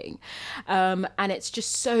standing. And it's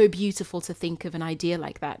just so beautiful to think of an idea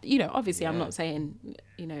like that. Obviously I'm not saying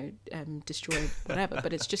destroy whatever,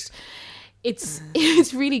 but it's just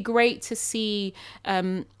it's really great to see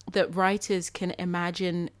that writers can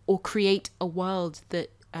imagine or create a world that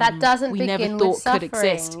doesn't we begin never with thought suffering. could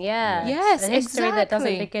exist. Yeah. Yes, a history exactly. that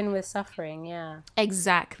doesn't begin with suffering. Yeah.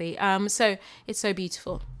 Exactly. So it's so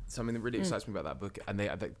beautiful. something that really excites me about that book, and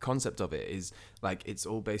the concept of it is like it's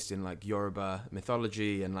all based in like Yoruba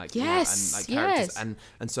mythology and like yes, and like characters,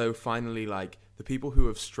 and so finally like the people who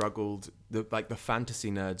have struggled, the fantasy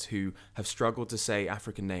nerds who have struggled to say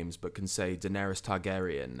African names but can say Daenerys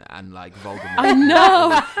Targaryen and like Voldemort. I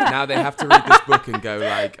know. Now they have to read this book and go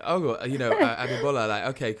like, oh, you know, Adebola, like,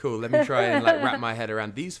 okay, cool. Let me try and like wrap my head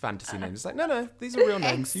around these fantasy names. It's like, no, these are real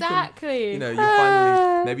names. Exactly. You can, you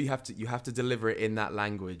finally maybe you have to deliver it in that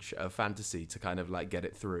language of fantasy to kind of like get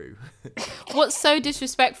it through. What's so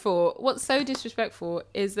disrespectful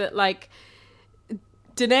is that like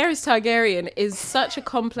Daenerys Targaryen is such a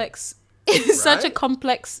complex such a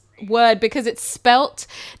complex word because it's not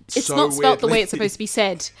spelt the way it's supposed to be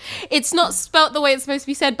said. It's not spelt the way it's supposed to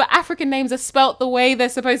be said, but African names are spelt the way they're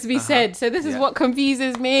supposed to be said. So this is what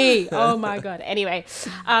confuses me. Oh my God. Anyway,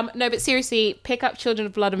 no, but seriously, pick up Children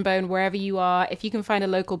of Blood and Bone wherever you are. If you can find a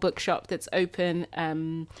local bookshop that's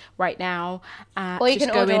open right now. Or you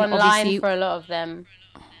can order online for a lot of them.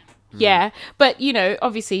 Yeah, but you know,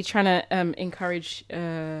 obviously trying to encourage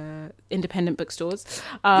independent bookstores.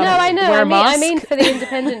 No, I know. I mean, for the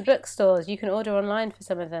independent bookstores, you can order online for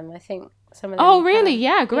some of them. I think some of them. Oh, really?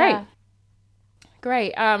 Yeah, great. Yeah.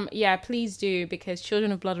 Great. Yeah, please do, because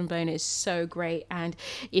Children of Blood and Bone is so great. And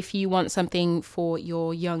if you want something for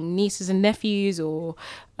your young nieces and nephews or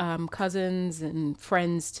cousins and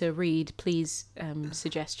friends to read, please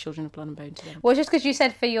suggest Children of Blood and Bone to them. Well, just because you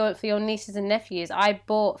said for your nieces and nephews, I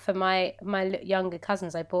bought for my younger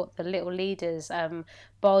cousins, I bought The Little Leaders,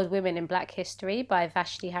 Bold Women in Black History by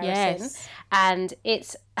Vashti Harrison. Yes. And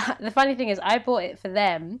it's the funny thing is I bought it for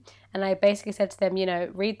them. And I basically said to them, you know,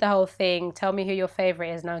 read the whole thing, tell me who your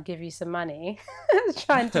favourite is, and I'll give you some money.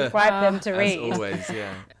 Trying to bribe them to read. As always,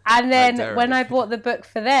 yeah. And then when I bought the book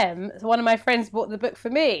for them, one of my friends bought the book for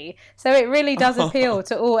me. So it really does appeal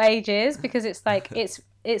to all ages, because it's like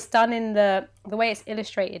it's done in the way it's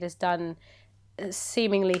illustrated is done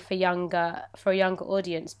seemingly for a younger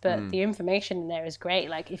audience, but the information in there is great.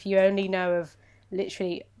 Like if you only know of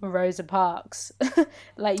literally Rosa Parks,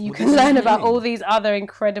 like you can learn about all these other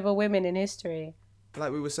incredible women in history.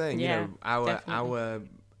 Like we were saying, you know,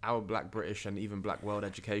 our Black British and even Black world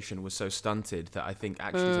education was so stunted that I think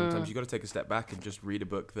actually sometimes you got to take a step back and just read a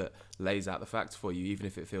book that lays out the facts for you, even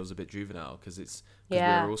if it feels a bit juvenile, because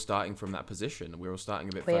we're all starting from that position. We're all starting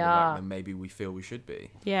a bit further back than maybe we feel we should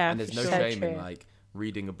be. Yeah, and there's no shame in like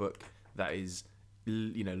reading a book that is,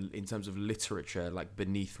 you know, in terms of literature, like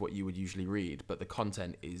beneath what you would usually read, but the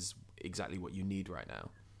content is exactly what you need right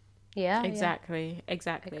now. Yeah, exactly.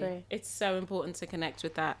 It's so important to connect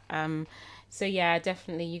with that. So yeah,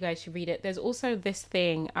 definitely you guys should read it. There's also this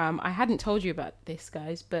thing, I hadn't told you about this,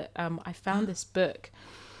 guys, but I found this book,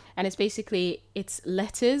 and it's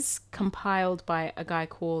letters compiled by a guy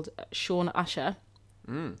called Sean Usher.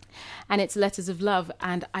 And it's letters of love,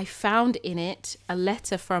 and I found in it a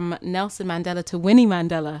letter from Nelson Mandela to Winnie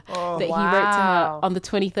Mandela that he wrote to her on the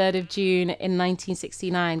 23rd of June in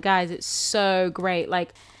 1969. Guys, it's so great.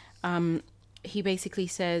 Like he basically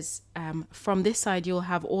says, from this side you'll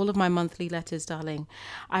have all of my monthly letters, darling.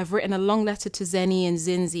 I've written a long letter to Zenny and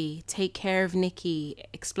Zinzi. Take care of Nikki,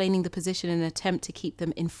 explaining the position in an attempt to keep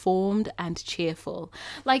them informed and cheerful.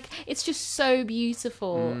 Like, it's just so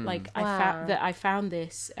beautiful. Like I found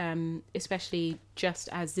this, especially just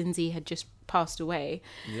as Zinzi had just passed away.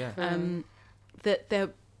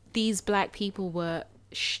 That these Black people were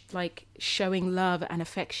showing love and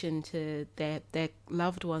affection to their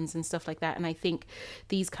loved ones and stuff like that. And I think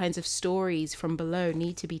these kinds of stories from below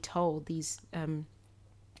need to be told. These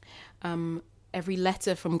every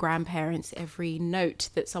letter from grandparents, every note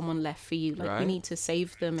that someone left for you, we need to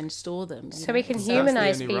save them and store them, so we can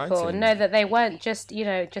humanize people and know that they weren't just, you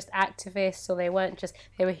know, just activists, or they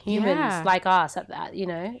were humans like us at that, you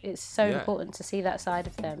know. It's so important to see that side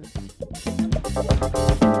of them.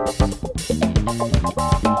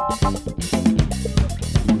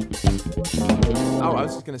 Oh, I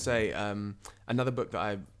was just going to say another book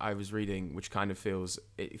that I was reading, which kind of feels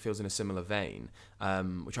in a similar vein,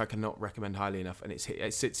 which I cannot recommend highly enough, and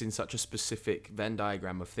it sits in such a specific Venn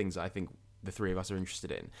diagram of things that I think the three of us are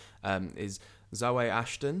interested in, is Zawe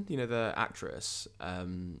Ashton, you know, the actress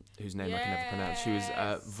whose name I can never pronounce. She was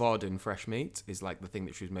Vod in Fresh Meat, is like the thing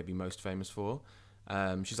that she was maybe most famous for.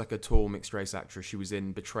 She's like a tall mixed race actress. She was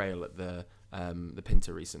in Betrayal at the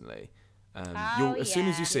Pinter recently. As soon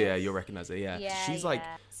as you see her, you'll recognize her. She's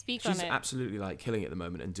she's absolutely like killing it at the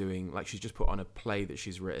moment, and doing like, she's just put on a play that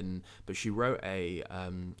she's written, but she wrote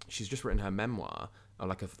she's just written her memoir, or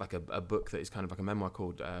like a book that is kind of like a memoir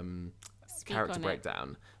called character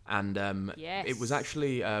breakdown. And Yes. it was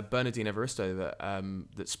actually Bernardine Evaristo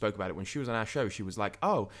that spoke about it when she was on our show. She was like,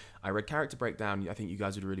 "Oh, I read Character Breakdown. I think you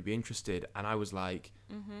guys would really be interested." And I was like,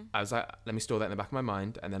 let me store that in the back of my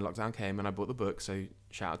mind. And then lockdown came, and I bought the book. So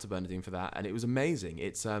shout out to Bernardine for that. And it was amazing.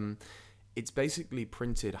 It's basically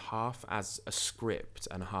printed half as a script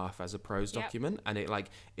and half as a prose document, and it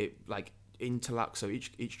interlocks. So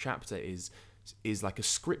each chapter is like a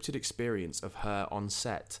scripted experience of her on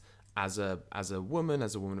set as a woman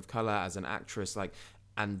of color, as an actress, like,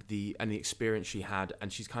 and the experience she had,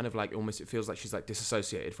 and she's kind of like, almost, it feels like she's like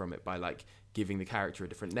disassociated from it by like giving the character a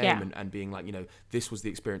different name and being like, this was the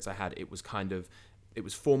experience I had. It was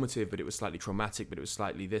formative, but it was slightly traumatic, but it was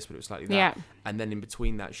slightly this, but it was slightly that. Yeah. And then in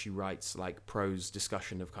between that, she writes like prose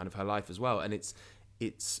discussion of kind of her life as well, and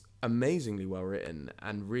it's amazingly well written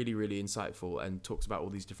and really, really insightful, and talks about all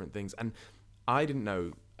these different things. And I didn't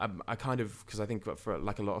know. I kind of, because I think for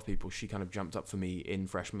like a lot of people, she kind of jumped up for me in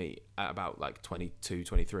Fresh Meat at about like 22,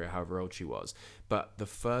 23, or however old she was. But the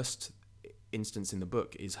first instance in the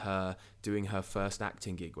book is her doing her first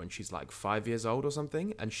acting gig when she's like 5 years old or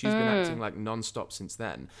something, and she's been acting like non-stop since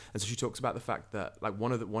then. And so she talks about the fact that like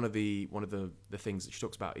one of the things that she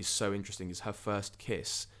talks about is so interesting is her first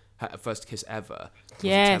kiss ever was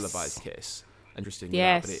a televised kiss. Interestingly,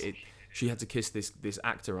 but she had to kiss this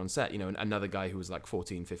actor on set, another guy who was like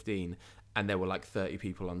 14, 15, and there were like 30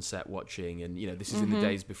 people on set watching, and this is in the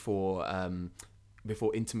days before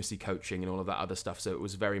intimacy coaching and all of that other stuff. So it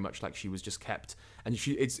was very much like she was just kept, and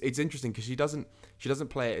it's interesting because she doesn't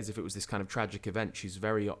play it as if it was this kind of tragic event. She's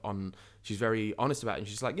very honest about it, and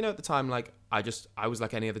she's like, at the time, like I was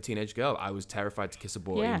like any other teenage girl. I was terrified to kiss a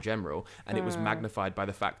boy in general, and it was magnified by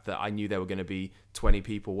the fact that I knew there were going to be 20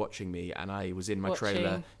 people watching me, and I was in my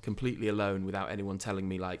trailer completely alone without anyone telling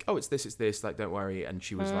me like, oh, it's this, like, don't worry. And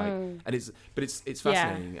she was like, and it's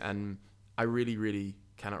fascinating, and I really, really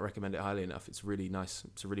cannot recommend it highly enough. It's really nice.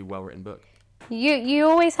 It's a really well written book. You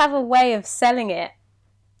always have a way of selling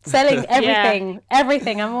everything.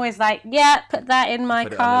 I'm always like, put that in my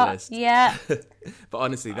cart. Yeah. But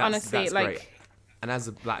honestly, that's like, great. And as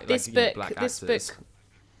a black actors,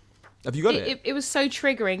 have you got it? It was so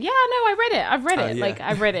triggering. Yeah, no, I read it. I've read it. Yeah. Like,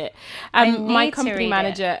 I read it. My company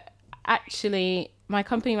manager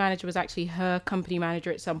was actually her company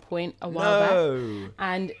manager at some point a while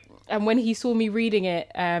back. And when he saw me reading it,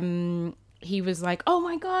 he was like, "Oh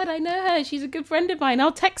my God, I know her. She's a good friend of mine.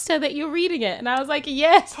 I'll text her that you're reading it." And I was like,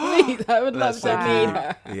 "Yes, please. I would love to meet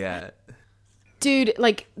her." Yeah. Dude,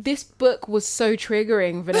 like, this book was so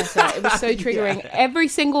triggering, Vanessa. It was so triggering. Every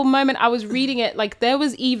single moment I was reading it, like, there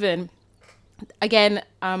was even, again,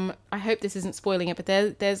 I hope this isn't spoiling it, but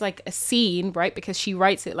there's like a scene, right? Because she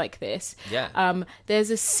writes it like this. Yeah. There's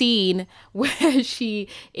a scene where she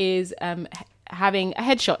is having a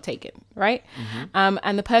headshot taken, right?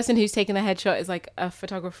 And the person who's taking the headshot is like a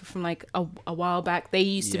photographer from like a while back. They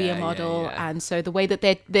used to be a model, and so the way that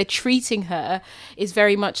they're treating her is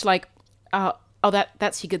very much like,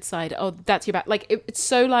 that's your good side. Oh, that's your bad. Like, it's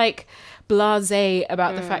so like blasé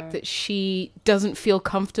about the fact that she doesn't feel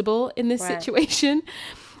comfortable in this situation.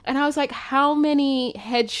 And I was like, how many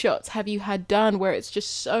headshots have you had done where it's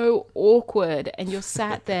just so awkward and you're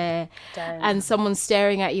sat there and someone's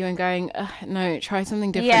staring at you and going, no, try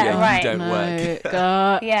something different. Yeah, right. Don't work.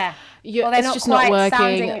 God. Yeah. Well, they're not just quite not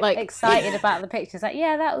working. Like, excited about the pictures. Like,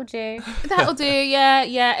 yeah, that'll do. That'll do.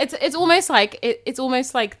 Yeah. It's almost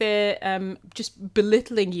like they're just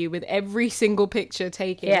belittling you with every single picture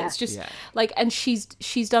taken. Yeah. It's just like, and she's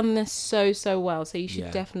done this so well. So you should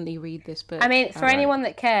definitely read this book. I mean, for anyone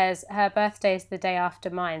that cares, her birthday is the day after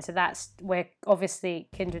mine, so we're obviously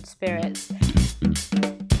kindred spirits.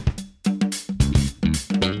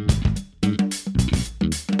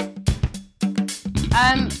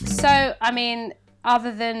 So, I mean,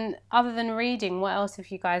 other than reading, what else have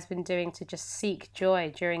you guys been doing to just seek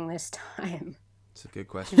joy during this time? It's a good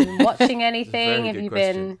question. Have you been watching anything? Have you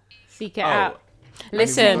been seek it out?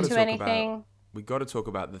 Listen to anything? We got to talk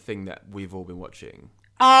about the thing that we've all been watching.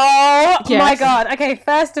 Oh my God. Okay,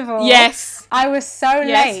 first of all, yes, I was so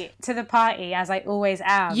late to the party, as I always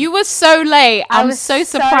am. You were so late. I'm so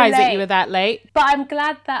surprised that you were that late. But I'm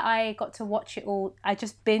glad that I got to watch it all. I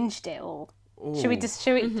just binged it all. Ooh. Should we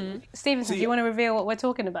Stevenson, do you want to reveal what we're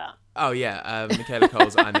talking about? Oh yeah, Michaela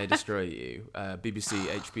Cole's I May Destroy You, BBC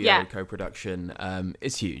HBO co-production.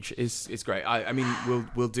 It's huge. It's great. I mean,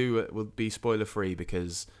 we'll be spoiler free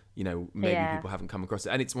because maybe people haven't come across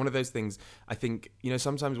it, and it's one of those things. I think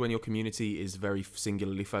sometimes when your community is very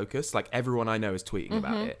singularly focused, like everyone I know is tweeting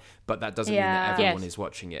about it, but that doesn't mean that everyone is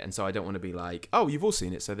watching it, and so I don't want to be like, oh, you've all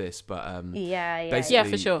seen it, so this. But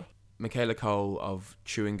for sure. Michaela Cole of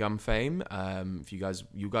chewing gum fame. If you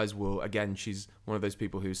guys will, again, she's one of those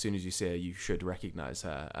people who, as soon as you see her, you should recognize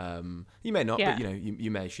her. You may not, but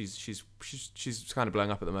you may. She's kind of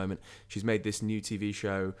blowing up at the moment. She's made this new TV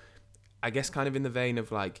show, I guess, kind of in the vein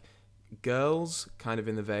of like Girls, kind of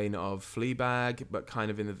in the vein of Fleabag, but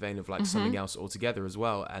kind of in the vein of like something else altogether as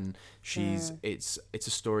well. And it's a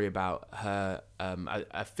story about her,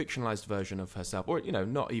 a fictionalized version of herself, or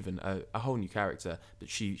not even a whole new character that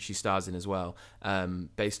she stars in as well,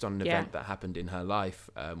 based on an event that happened in her life,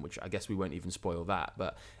 which I guess we won't even spoil that,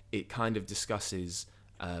 but it kind of discusses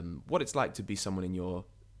what it's like to be someone in your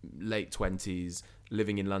late 20s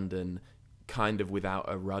living in London, kind of without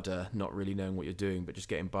a rudder, not really knowing what you're doing, but just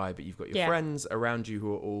getting by. But you've got your friends around you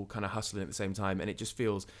who are all kind of hustling at the same time, and it just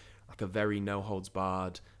feels like a very no holds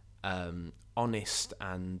barred, honest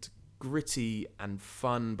and gritty and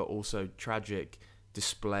fun, but also tragic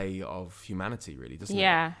display of humanity, really, doesn't it?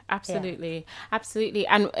 Yeah, absolutely.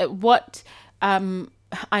 And what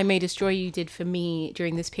I May Destroy You did for me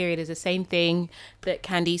during this period is the same thing that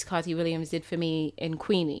Candice Carty-Williams did for me in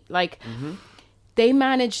Queenie. Like, they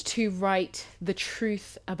managed to write the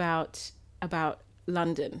truth about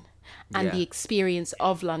London and the experience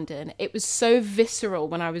of London. It was so visceral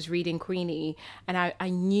when I was reading Queenie, and I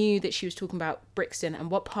knew that she was talking about Brixton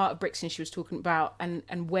and what part of Brixton she was talking about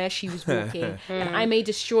and where she was walking. And I May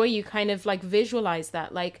Destroy You kind of like visualize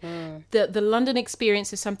that. Like the London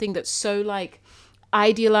experience is something that's so like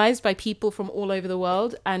idealized by people from all over the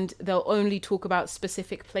world, and they'll only talk about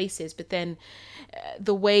specific places. But then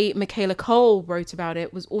the way Michaela Cole wrote about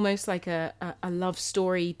it was almost like a love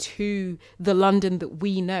story to the London that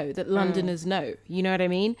we know, that Londoners know. You know what I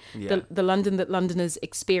mean? Yeah. The London that Londoners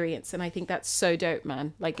experience. And I think that's so dope,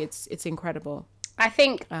 man. Like it's incredible. I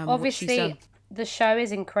think obviously the show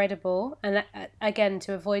is incredible, and again,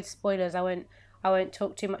 to avoid spoilers, I won't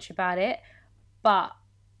talk too much about it. But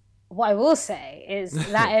what I will say is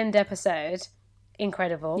that end episode,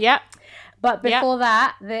 incredible. Yeah. But before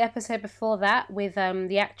that, the episode before that with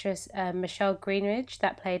the actress Michelle Greenridge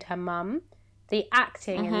that played her mum, the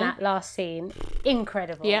acting in that last scene,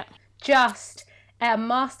 incredible. Yeah. Just a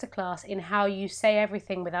masterclass in how you say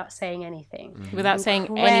everything without saying anything. Without saying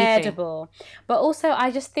anything. Incredible. But also,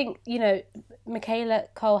 I just think, Michaela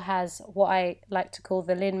Cole has what I like to call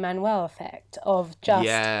the Lin-Manuel effect of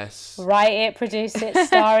just write it, produce it,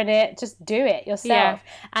 star in it, just do it yourself.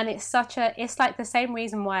 Yeah. And it's like the same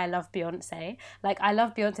reason why I love Beyonce. Like, I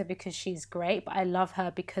love Beyonce because she's great, but I love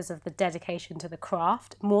her because of the dedication to the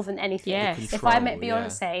craft more than anything. Yes. If I met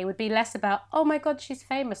Beyonce, it would be less about, oh my God, she's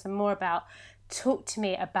famous, and more about, talk to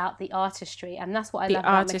me about the artistry. And that's what I love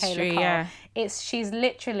about Michaela Cole. She's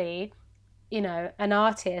literally, an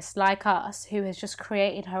artist like us who has just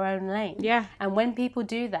created her own lane. Yeah. And when people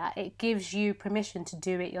do that, it gives you permission to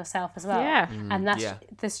do it yourself as well. Yeah. And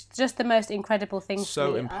that's just the most incredible thing.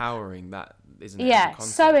 So empowering, that isn't it? Yeah,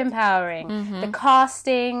 so empowering. The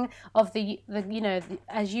casting of the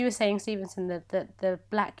as you were saying, Stevenson, the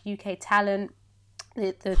Black UK talent,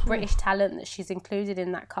 the British talent that she's included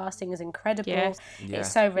in that casting is incredible. Yes. Yeah.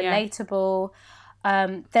 It's so relatable.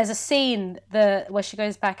 There's a scene where she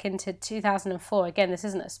goes back into 2004. Again, this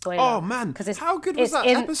isn't a spoiler. Oh man, how good was that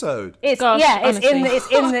episode? It's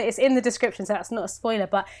in the description, so that's not a spoiler.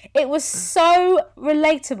 But it was so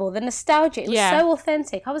relatable. The nostalgia, it was so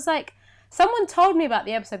authentic. I was like, someone told me about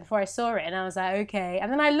the episode before I saw it, and I was like, okay.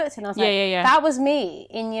 And then I looked and I was that was me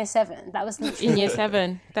in year 7. That was in year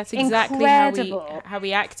 7. That's exactly how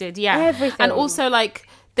we acted. Yeah. Everything. And also, like,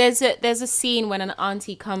 there's a scene when an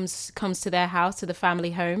auntie comes to their house, to the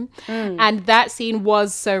family home, and that scene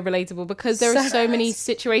was so relatable because there are so many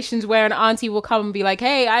situations where an auntie will come and be like,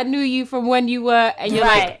 hey, I knew you from when you were, and you're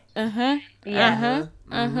like, Yeah,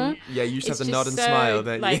 you just have to nod and smile,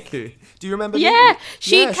 don't you? Do you remember? Yeah,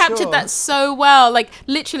 she captured that so well. Like,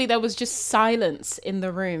 literally, there was just silence in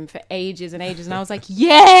the room for ages and ages. And I was like,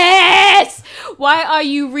 yes! Why are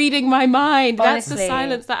you reading my mind? Honestly, that's the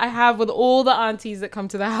silence that I have with all the aunties that come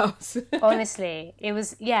to the house. Honestly, it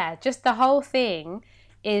was, just the whole thing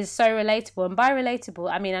is so relatable. And by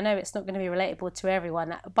relatable, I mean, I know it's not going to be relatable to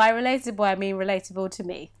everyone. By relatable, I mean relatable to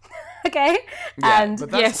me. Okay? Yeah, and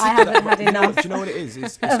yes, I haven't had enough. Do you know what it is?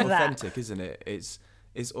 It's authentic, isn't it? It's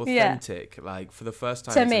authentic. Yeah. Like, for the first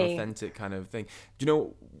time, it's an authentic kind of thing. Do you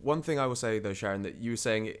know, one thing I will say though, Sharon, that you were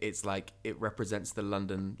saying it's like it represents the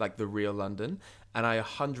London, like the real London, and I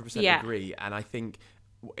 100% agree. And I think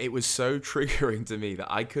it was so triggering to me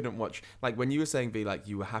that I couldn't watch. Like when you were saying, V, like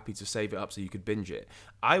you were happy to save it up so you could binge it.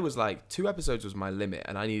 I was like, 2 episodes was my limit,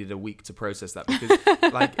 and I needed a week to process that because,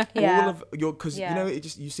 like, all of your, because you know, it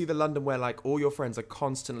just, you see the London where like all your friends are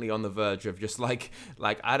constantly on the verge of just like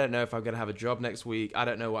I don't know if I'm gonna have a job next week. I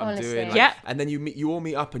don't know what I'm doing. Like, and then you all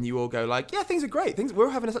meet up and you all go like, yeah, things are great. We're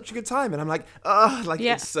having such a good time, and I'm like,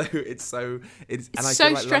 it's so, and I so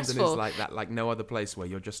feel like stressful. London is like that, like no other place where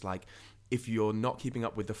you're just like, if you're not keeping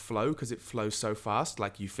up with the flow, because it flows so fast,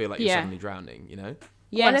 like you feel like you're suddenly drowning, you know?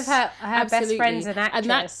 Yes, one of her best friends, an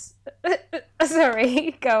actress.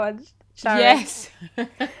 Sorry, go on, Sharon. Yes.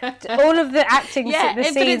 All of the acting, the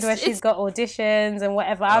scenes where she's got auditions and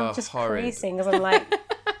whatever, I'm just creasing because I'm like,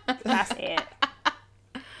 that's it.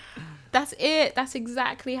 That's it. That's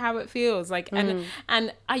exactly how it feels. Like,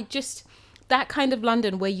 and I just, that kind of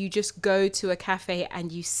London where you just go to a cafe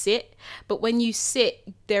and you sit, but when you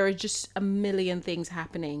sit, there are just a million things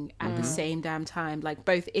happening at the same damn time, like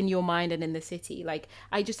both in your mind and in the city. Like,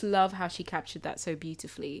 I just love how she captured that so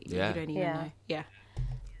beautifully. Yeah. You don't even know. Yeah.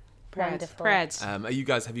 Wonderful. Have you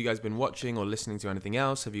guys been watching or listening to anything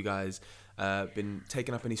else? Have you guys been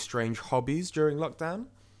taking up any strange hobbies during lockdown?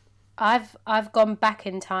 I've gone back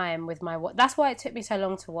in time with my that's why it took me so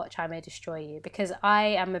long to watch I May Destroy You, because I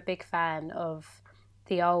am a big fan of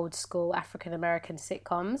the old school African American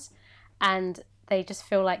sitcoms, and they just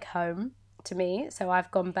feel like home to me. So I've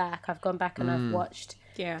gone back and I've watched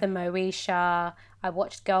the Moesha. I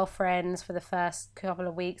watched Girlfriends for the first couple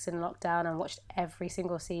of weeks in lockdown and watched every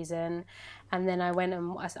single season. And then I went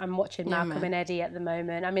and I'm watching Malcolm and Eddie at the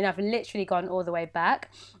moment. I mean, I've literally gone all the way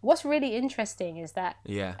back. What's really interesting is that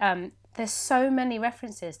there's so many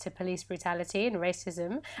references to police brutality and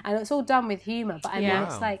racism, and it's all done with humour. But I mean,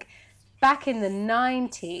 it's like back in the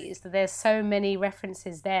 90s, there's so many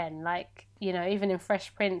references then. Like, you know, even in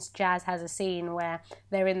Fresh Prince, Jazz has a scene where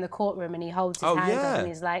they're in the courtroom and he holds his hands up and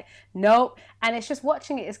he's like, nope. And it's just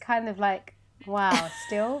watching it is kind of like, wow,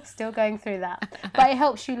 still going through that. But it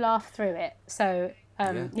helps you laugh through it. So,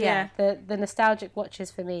 the nostalgic watches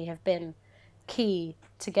for me have been key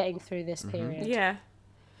to getting through this period. Yeah.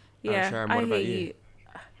 Sharon, what about you?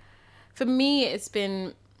 For me, it's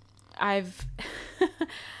been, I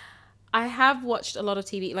have watched a lot of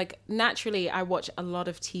TV. Like, naturally, I watch a lot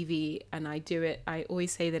of TV, and I do it. I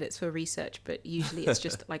always say that it's for research, but usually it's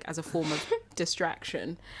just like as a form of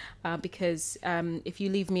distraction, because if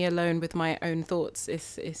you leave me alone with my own thoughts,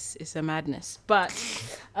 it's a madness. But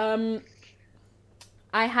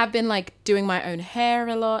I have been like doing my own hair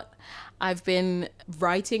a lot. I've been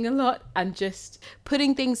writing a lot and just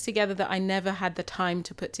putting things together that I never had the time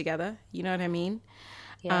to put together. You know what I mean?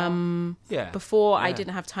 Before I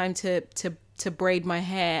didn't have time to braid my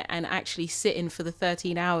hair and actually sit in for the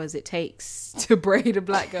 13 hours it takes to braid a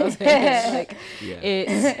black girl's hair. Like,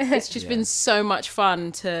 it's just been so much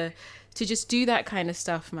fun to just do that kind of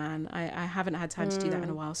stuff, man. I haven't had time to do that in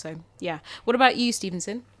a while. So yeah. What about you,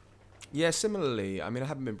 Stevenson? Yeah, similarly. I mean, I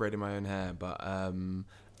haven't been braiding my own hair, but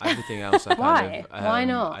everything else I kind of why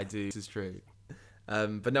not? I do. This is true.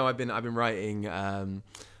 But no, I've been writing.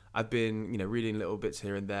 I've been, reading little bits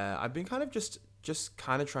here and there. I've been kind of just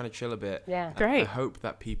kind of trying to chill a bit. Yeah, great. I hope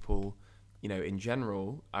that people, in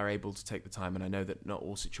general, are able to take the time. And I know that not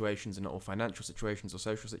all situations and not all financial situations or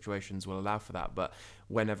social situations will allow for that. But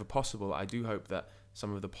whenever possible, I do hope that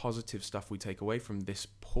some of the positive stuff we take away from this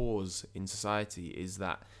pause in society is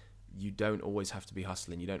that you don't always have to be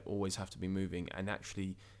hustling. You don't always have to be moving. And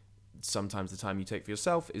actually, sometimes the time you take for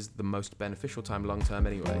yourself is the most beneficial time long term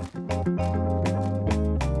anyway.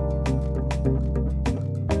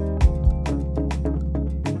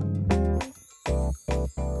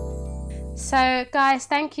 So, guys,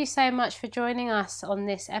 thank you so much for joining us on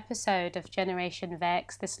this episode of Generation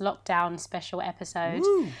Vex, this lockdown special episode.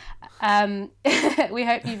 We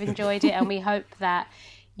hope you've enjoyed it, and we hope that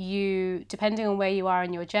you, depending on where you are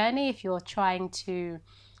in your journey, if you're trying to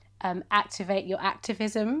activate your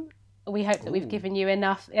activism, we hope that we've given you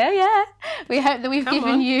enough. We hope that we've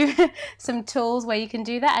given you some tools where you can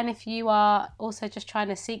do that. And if you are also just trying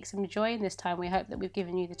to seek some joy in this time, we hope that we've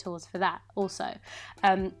given you the tools for that also.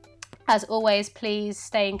 As always, please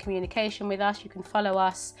stay in communication with us. You can follow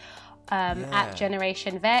us at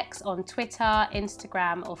Generation Vex on Twitter,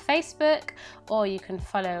 Instagram or Facebook, or you can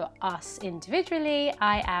follow us individually.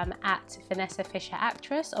 I am at Vanessa Fisher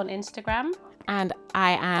Actress on Instagram. And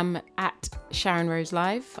I am at Sharon Rose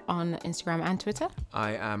Live on Instagram and Twitter.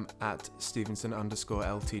 I am at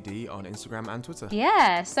Stevenson_LTD on Instagram and Twitter.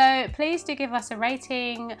 Yeah, so please do give us a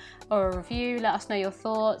rating or a review. Let us know your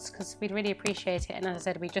thoughts, because we'd really appreciate it. And as I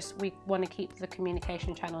said, we want to keep the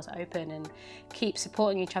communication channels open and keep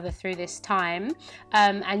supporting each other through this time.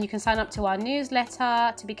 And you can sign up to our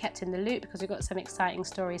newsletter to be kept in the loop, because we've got some exciting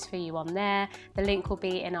stories for you on there. The link will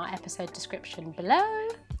be in our episode description below.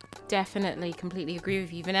 Definitely, completely agree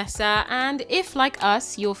with you, Vanessa. And if, like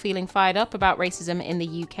us, you're feeling fired up about racism in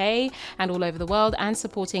the UK and all over the world and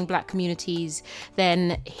supporting Black communities,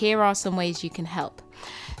 then here are some ways you can help.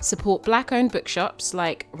 Support Black-owned bookshops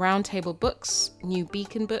like Roundtable Books, New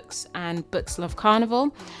Beacon Books, and Books Love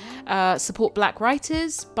Carnival. Support Black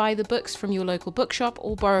writers, buy the books from your local bookshop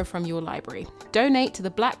or borrow from your library. Donate to the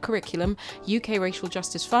Black Curriculum, UK Racial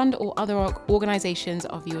Justice Fund, or other organisations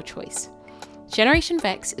of your choice. Generation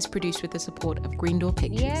Vex is produced with the support of Green Door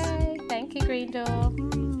Pictures. Yay! Thank you, Green Door.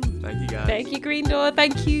 Thank you, guys. Thank you, Green Door.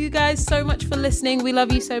 Thank you guys so much for listening. We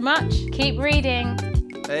love you so much. Keep reading.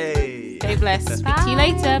 Hey. Stay blessed. Speak to you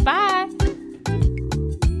later. Bye.